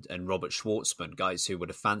Schumacher and Robert Schwartzman, guys who would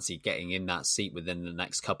have fancied getting in that seat within the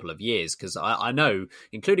next couple of years? Because I know,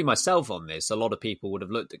 including myself on this, a lot of people would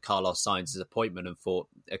have looked at Carlos Sainz's appointment and thought,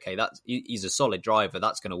 okay, he's a solid driver.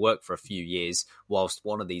 That's going to work for a few years whilst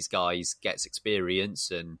one of these guys gets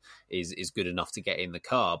experience and is good enough to get in the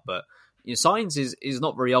car. But Sainz is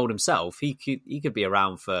not very old himself. He could be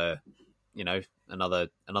around for another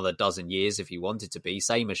dozen years if he wanted to be,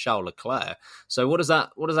 same as Charles Leclerc. So what does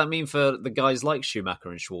that mean for the guys like Schumacher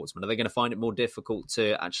and Schwartzman? Are they going to find it more difficult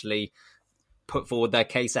to actually put forward their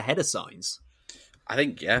case ahead of Sainz? I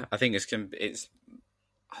think it's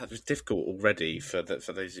difficult already for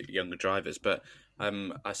those younger drivers. But I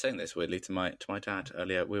was saying this weirdly to my dad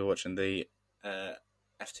earlier. We were watching the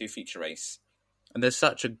F2 feature race, and there's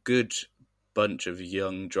such a good bunch of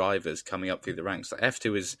young drivers coming up through the ranks. Like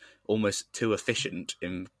F2 is almost too efficient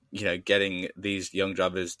in getting these young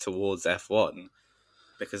drivers towards F1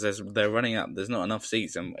 because they're running out. There's not enough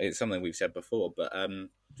seats, and it's something we've said before. But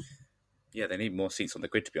they need more seats on the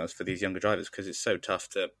grid, to be honest, for these younger drivers, because it's so tough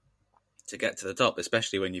to get to the top,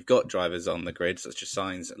 especially when you've got drivers on the grid such as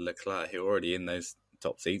Sainz and Leclerc who are already in those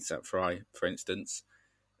top seats at Ferrari, for instance,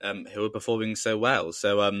 who are performing so well.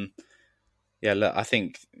 So. Look, I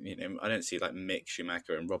think, I don't see like Mick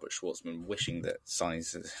Schumacher and Robert Schwartzman wishing that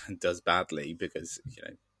Sainz does badly because,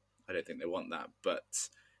 I don't think they want that. But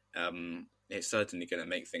it's certainly going to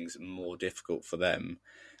make things more difficult for them.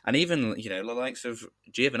 And even, the likes of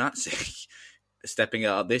Giovinazzi stepping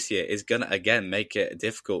up this year is going to, again, make it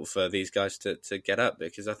difficult for these guys to get up.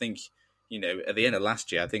 Because I think, at the end of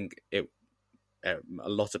last year, I think a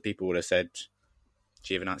lot of people would have said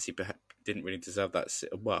Giovinazzi perhaps didn't really deserve that.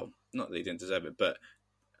 Well, not that he didn't deserve it, but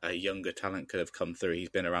a younger talent could have come through. He's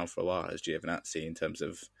been around for a while as Giovinazzi in terms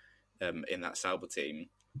of in that Sauber team,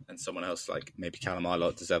 and someone else like maybe Callum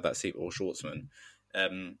Ilott deserved that seat, or Schwartzman.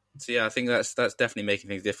 I think that's definitely making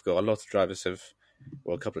things difficult. A lot of drivers a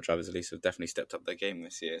couple of drivers at least have definitely stepped up their game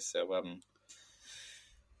this year. So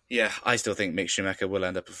I still think Mick Schumacher will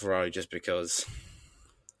end up at Ferrari just because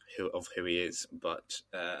of who he is, but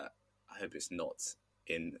I hope it's not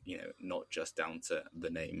not just down to the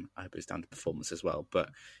name. I hope it's down to performance as well. But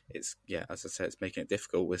it's, as I said, it's making it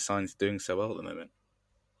difficult with Sainz doing so well at the moment.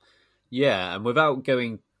 Yeah, and without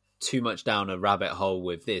going too much down a rabbit hole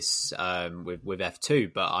with this, with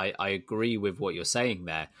F2, but I agree with what you're saying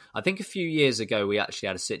there. I think a few years ago, we actually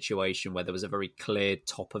had a situation where there was a very clear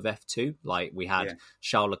top of F2. Like we had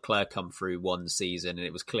Charles Leclerc come through one season and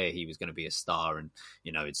it was clear he was going to be a star, and,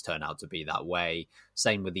 it's turned out to be that way.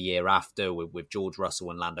 Same with the year after with George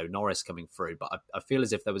Russell and Lando Norris coming through. But I feel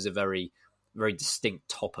as if there was a very, very distinct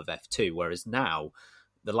top of F2, whereas now,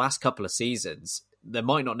 the last couple of seasons, there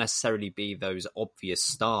might not necessarily be those obvious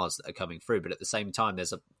stars that are coming through, but at the same time,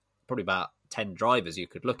 there's probably about 10 drivers you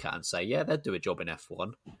could look at and say, yeah, they'd do a job in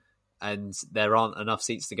F1, and there aren't enough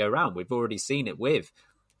seats to go around. We've already seen it with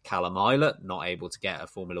Callum Ilott, not able to get a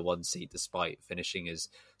Formula One seat despite finishing as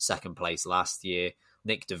second place last year.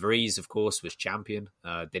 Nick De Vries, of course, was champion,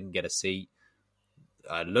 didn't get a seat.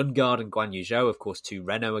 Lundgaard and Guan Yu Zhou, of course, 2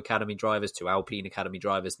 Renault Academy drivers, 2 Alpine Academy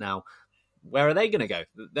drivers now. Where are they going to go?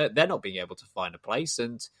 They're not being able to find a place,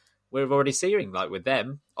 and we're already seeing, like with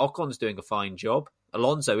them, Ocon's doing a fine job.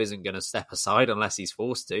 Alonso isn't going to step aside unless he's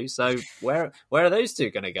forced to. So where are those two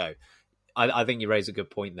going to go? I think you raise a good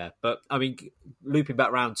point there. But, I mean, looping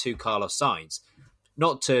back round to Carlos Sainz,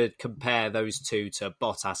 not to compare those two to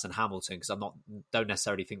Bottas and Hamilton, because don't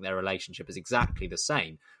necessarily think their relationship is exactly the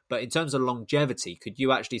same. But in terms of longevity, could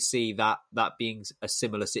you actually see that being a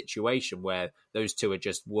similar situation where those two are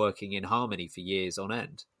just working in harmony for years on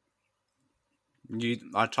end?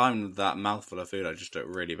 I timed that mouthful of food. I just took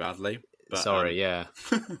really badly. But, Sorry, yeah.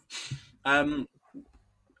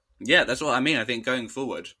 Yeah, that's what I mean. I think going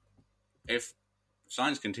forward, if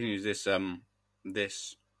Sainz continues this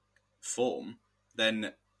form,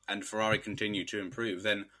 then and Ferrari continue to improve,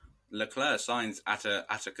 then Leclerc Sainz at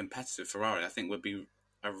a competitive Ferrari, I think would be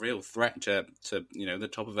a real threat to the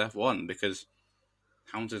top of F1, because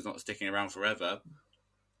Hamilton's not sticking around forever.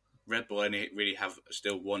 Red Bull only really have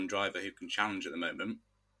still one driver who can challenge at the moment.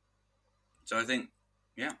 So I think,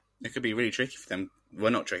 yeah, it could be really tricky for them.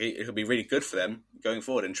 Well, not tricky. It could be really good for them going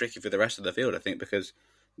forward, and tricky for the rest of the field, I think, because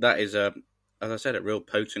that is, as I said, a real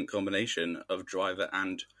potent combination of driver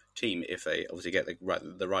and team if they obviously get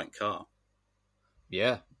the right car.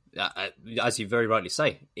 Yeah. As you very rightly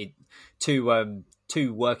say, two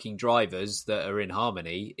working drivers that are in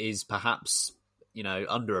harmony is perhaps,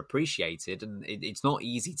 underappreciated, and it's not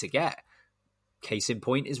easy to get. Case in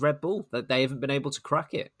point is Red Bull, that they haven't been able to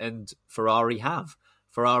crack it, and Ferrari have.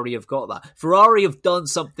 Ferrari have got that. Ferrari have done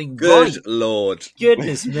something right. Good Lord.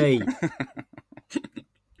 Goodness me.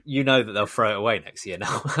 You know that they'll throw it away next year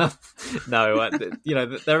now. No,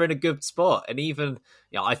 they're in a good spot. And even,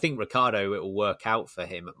 I think Ricciardo, it will work out for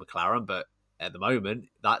him at McLaren, but at the moment,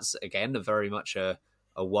 that's, again, very much a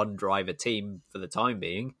one-driver team for the time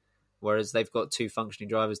being, whereas they've got two functioning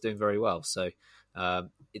drivers doing very well. So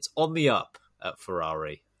it's on the up at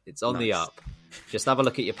Ferrari. It's on the up. Just have a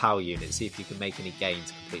look at your power unit, see if you can make any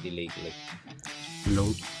gains completely legally.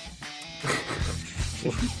 No.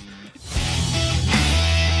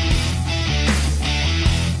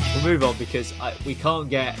 We'll move on, because we can't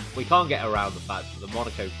get around the fact that the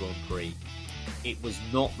Monaco Grand Prix, it was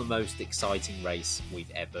not the most exciting race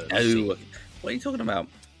we've ever seen. What are you talking about?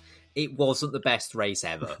 It wasn't the best race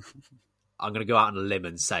ever. I'm going to go out on a limb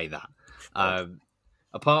and say that.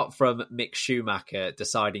 Apart from Mick Schumacher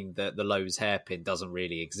deciding that the Lowe's hairpin doesn't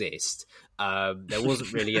really exist, there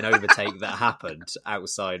wasn't really an overtake that happened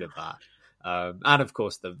outside of that. And of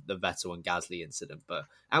course the Vettel and Gasly incident. But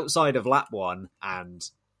outside of lap 1 and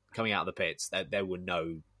coming out of the pits, there were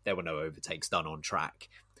no overtakes done on track.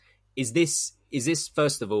 Is this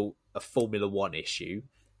first of all a Formula One issue?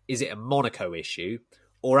 Is it a Monaco issue?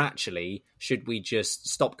 Or actually, should we just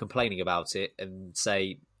stop complaining about it and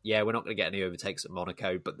say, yeah, we're not going to get any overtakes at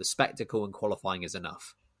Monaco, but the spectacle and qualifying is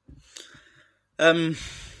enough?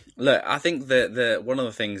 Look, I think that one of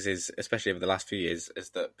the things is, especially over the last few years, is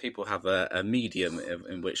that people have a medium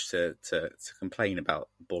in which to complain about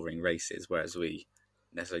boring races, whereas we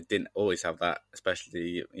necessarily didn't always have that,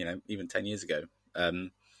 especially, even 10 years ago.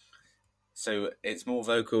 So it's more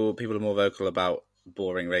vocal. People are more vocal about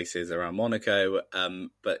boring races around Monaco.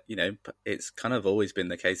 But, it's kind of always been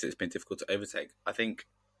the case that it's been difficult to overtake. I think,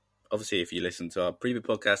 obviously, if you listen to our previous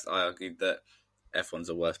podcast, I argued that F1's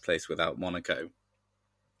a worse place without Monaco.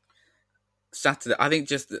 Saturday, I think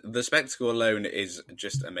just the spectacle alone is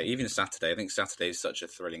just amazing. Even Saturday, I think Saturday is such a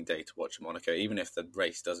thrilling day to watch Monaco, even if the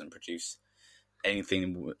race doesn't produce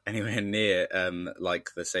anything anywhere near like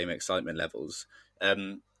the same excitement levels.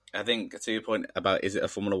 I think, to your point about, is it a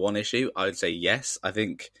Formula One issue? I would say yes. I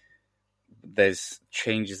think there's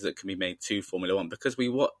changes that can be made to Formula One, because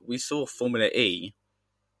we saw Formula E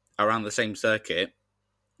around the same circuit,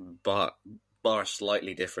 but bar a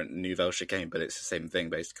slightly different Nouvelle chicane, but it's the same thing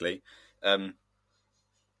basically. Around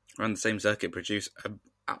the same circuit, produce an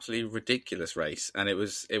absolutely ridiculous race, and it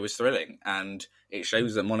was thrilling, and it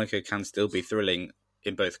shows that Monaco can still be thrilling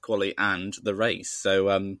in both quali and the race.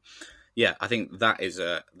 So yeah, I think that's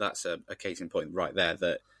a case in point right there,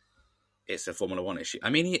 that it's a Formula One issue.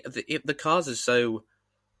 I mean, the cars are so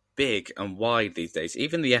big and wide these days.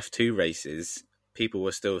 Even the F2 races, people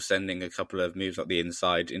were still sending a couple of moves up the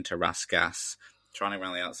inside into Rasgas, trying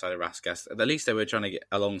around the outside of Rasgas. At least they were trying to get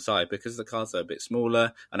alongside, because the cars are a bit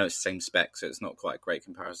smaller. I know it's the same spec, so it's not quite a great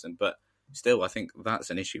comparison, but still, I think that's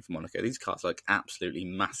an issue for Monaco. These cars look absolutely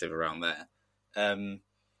massive around there.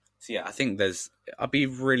 So yeah, I think I'd be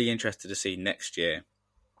really interested to see next year.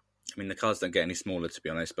 I mean, the cars don't get any smaller, to be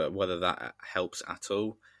honest, but whether that helps at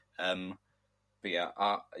all. But yeah,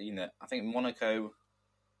 I think Monaco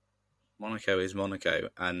is Monaco,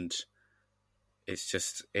 and it's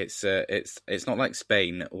just it's not like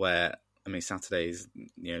Spain, where, I mean, Saturday is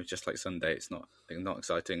just like Sunday. It's not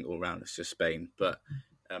exciting all round. It's just Spain, but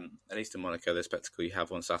at least in Monaco, the spectacle you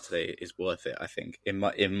have on Saturday is worth it, I think, in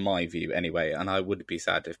my view anyway. And I would be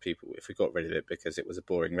sad if we got rid of it because it was a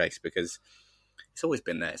boring race, because it's always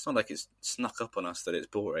been there. It's not like it's snuck up on us that it's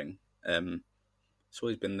boring. It's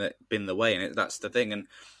always been the way, and that's the thing. And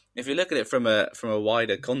if you look at it from a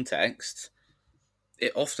wider context,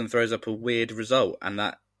 it often throws up a weird result, and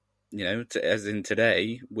that, as in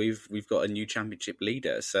today, we've got a new championship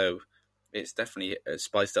leader, so it's definitely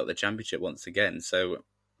spiced up the championship once again. So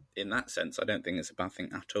in that sense, I don't think it's a bad thing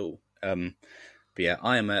at all. But yeah,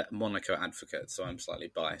 I am a Monaco advocate, so I'm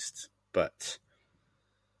slightly biased. But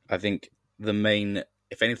I think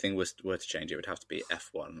if anything were to change, it would have to be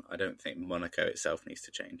F1. I don't think Monaco itself needs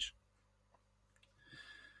to change.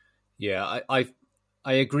 Yeah,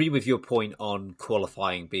 I agree with your point on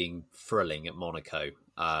qualifying being thrilling at Monaco,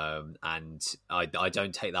 and I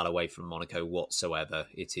don't take that away from Monaco whatsoever.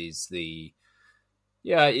 It is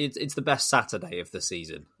it's the best Saturday of the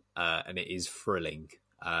season, and it is thrilling.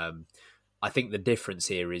 I think the difference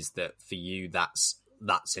here is that for you, that's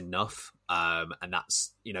enough, and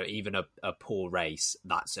that's even a poor race,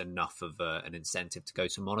 that's enough of an incentive to go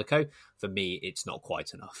to Monaco. For me, it's not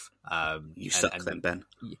quite enough. You suck then, Ben.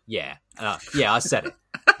 Yeah, I said it.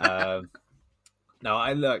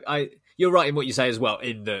 No, you're right in what you say as well.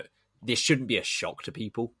 In that this shouldn't be a shock to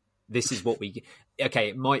people. This is what we.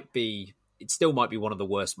 Okay, it still might be one of the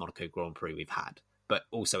worst Monaco Grand Prix we've had, but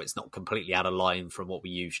also it's not completely out of line from what we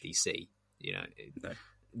usually see. No.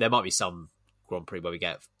 There might be some Grand Prix where we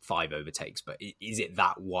get 5 overtakes, but is it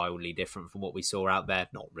that wildly different from what we saw out there?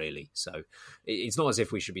 Not really. So it's not as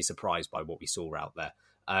if we should be surprised by what we saw out there.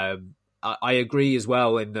 I agree as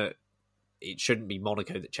well in that it shouldn't be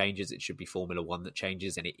Monaco that changes. It should be Formula One that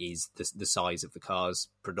changes, and it is the size of the cars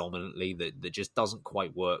predominantly that just doesn't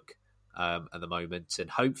quite work at the moment. And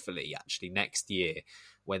hopefully, actually, next year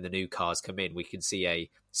when the new cars come in, we can see a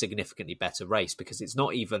significantly better race, because it's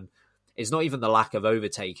not even the lack of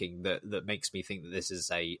overtaking that makes me think that this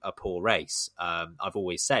is a poor race. I've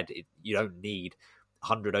always said you don't need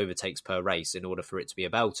 100 overtakes per race in order for it to be a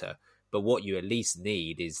belter. But what you at least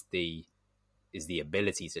need is the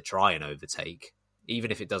ability to try and overtake,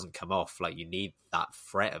 even if it doesn't come off. Like, you need that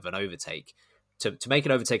threat of an overtake to make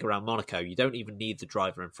an overtake around Monaco. You don't even need the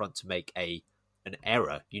driver in front to make an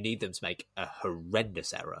error. You need them to make a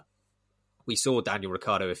horrendous error. We saw Daniel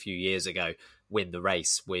Ricciardo a few years ago win the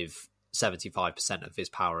race with 75% of his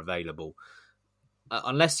power available.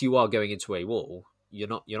 Unless you are going into a wall, you're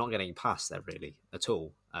not getting past there really at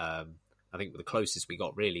all. I think the closest we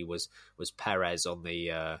got really was Perez on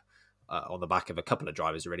the back of a couple of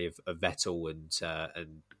drivers really, of Vettel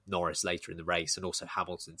and Norris later in the race, and also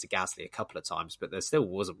Hamilton to Gasly a couple of times, but there still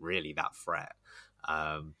wasn't really that threat.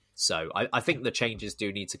 So I think the changes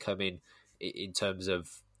do need to come in terms of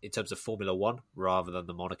Formula One rather than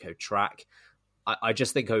the Monaco track. I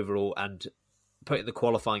just think overall, and putting the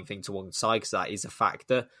qualifying thing to one side, because that is a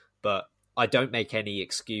factor, but I don't make any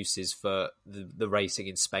excuses for the racing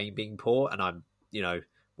in Spain being poor. And I'm,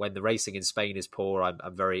 when the racing in Spain is poor, I'm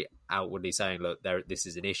very outwardly saying, look, this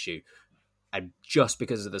is an issue. And just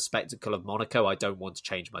because of the spectacle of Monaco, I don't want to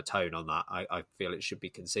change my tone on that. I feel it should be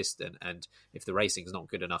consistent. And if the racing's not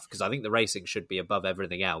good enough, because I think the racing should be above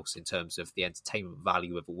everything else in terms of the entertainment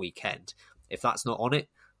value of a weekend. If that's not on it,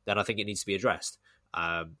 then I think it needs to be addressed.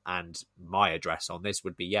 And my address on this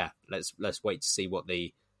would be, let's wait to see what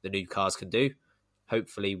the new cars can do.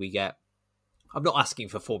 Hopefully we get... I'm not asking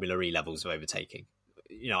for Formula E levels of overtaking.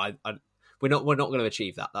 We're not going to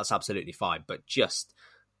achieve that. That's absolutely fine. But just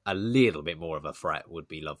a little bit more of a threat would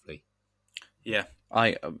be lovely. Yeah,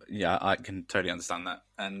 I can totally understand that.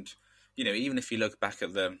 And, even if you look back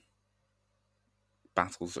at the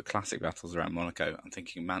classic battles around Monaco, I'm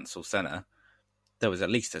thinking Mansell-Senna, there was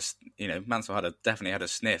at least Mansell definitely had a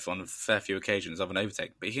sniff on a fair few occasions of an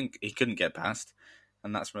overtake, but he couldn't get past,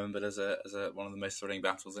 and that's remembered as one of the most thrilling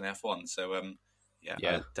battles in F1. So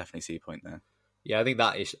I definitely see your point there. Yeah, I think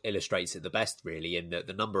that illustrates it the best, really, in that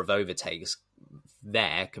the number of overtakes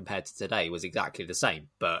there compared to today was exactly the same,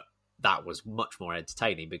 but that was much more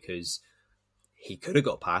entertaining because he could have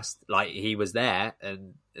got past. Like, he was there,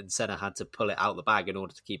 and Senna had to pull it out the bag in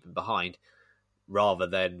order to keep him behind, rather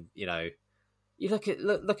than You look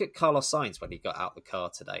at Carlos Sainz when he got out the car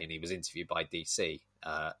today and he was interviewed by DC,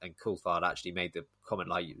 and Coulthard actually made the comment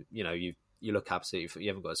like, you look absolutely, you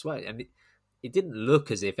haven't got a sweat, and it didn't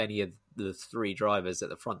look as if any of the 3 drivers at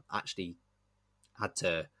the front actually had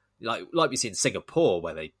to, like we see in Singapore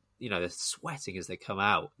where they're sweating as they come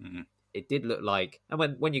out. Mm-hmm. It did look like,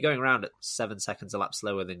 and when you're going around at 7 seconds a lap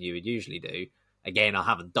slower than you would usually do, again, I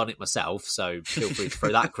haven't done it myself, so feel free to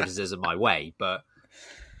throw that criticism my way, but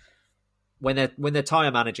when they're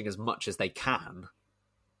tyre managing as much as they can,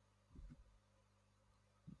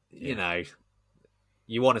 you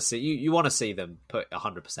You want to see them put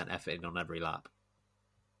 100% effort in on every lap.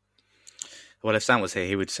 Well, if Sam was here,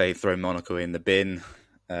 he would say throw Monaco in the bin.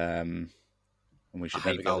 And we should I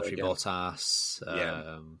hate Valtteri Bottas.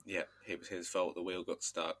 Yeah, it was his fault. The wheel got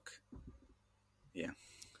stuck. Yeah.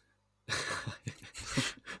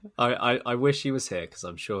 I wish he was here, because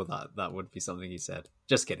I'm sure that would be something he said.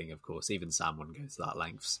 Just kidding, of course. Even Sam wouldn't go to that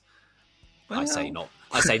lengths. Well, I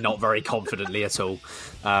say not very confidently at all.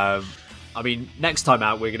 I mean, next time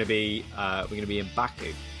out we're going to be in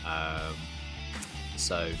Baku,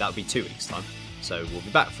 so that'll be 2 weeks' time. So we'll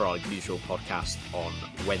be back for our usual podcast on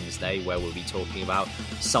Wednesday, where we'll be talking about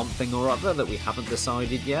something or other that we haven't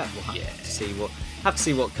decided yet. We'll have to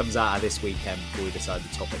see what comes out of this weekend before we decide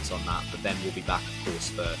the topics on that. But then we'll be back, of course,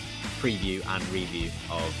 for preview and review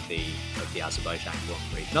of the Azerbaijan Grand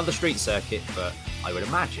Prix. Another street circuit, but I would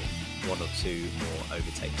imagine 1 or 2 more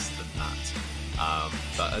overtakes than that.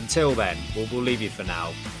 But until then, we'll leave you for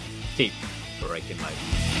now. Keep braking low.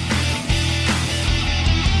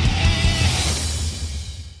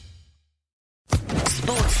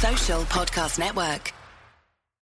 Sports Social Podcast Network.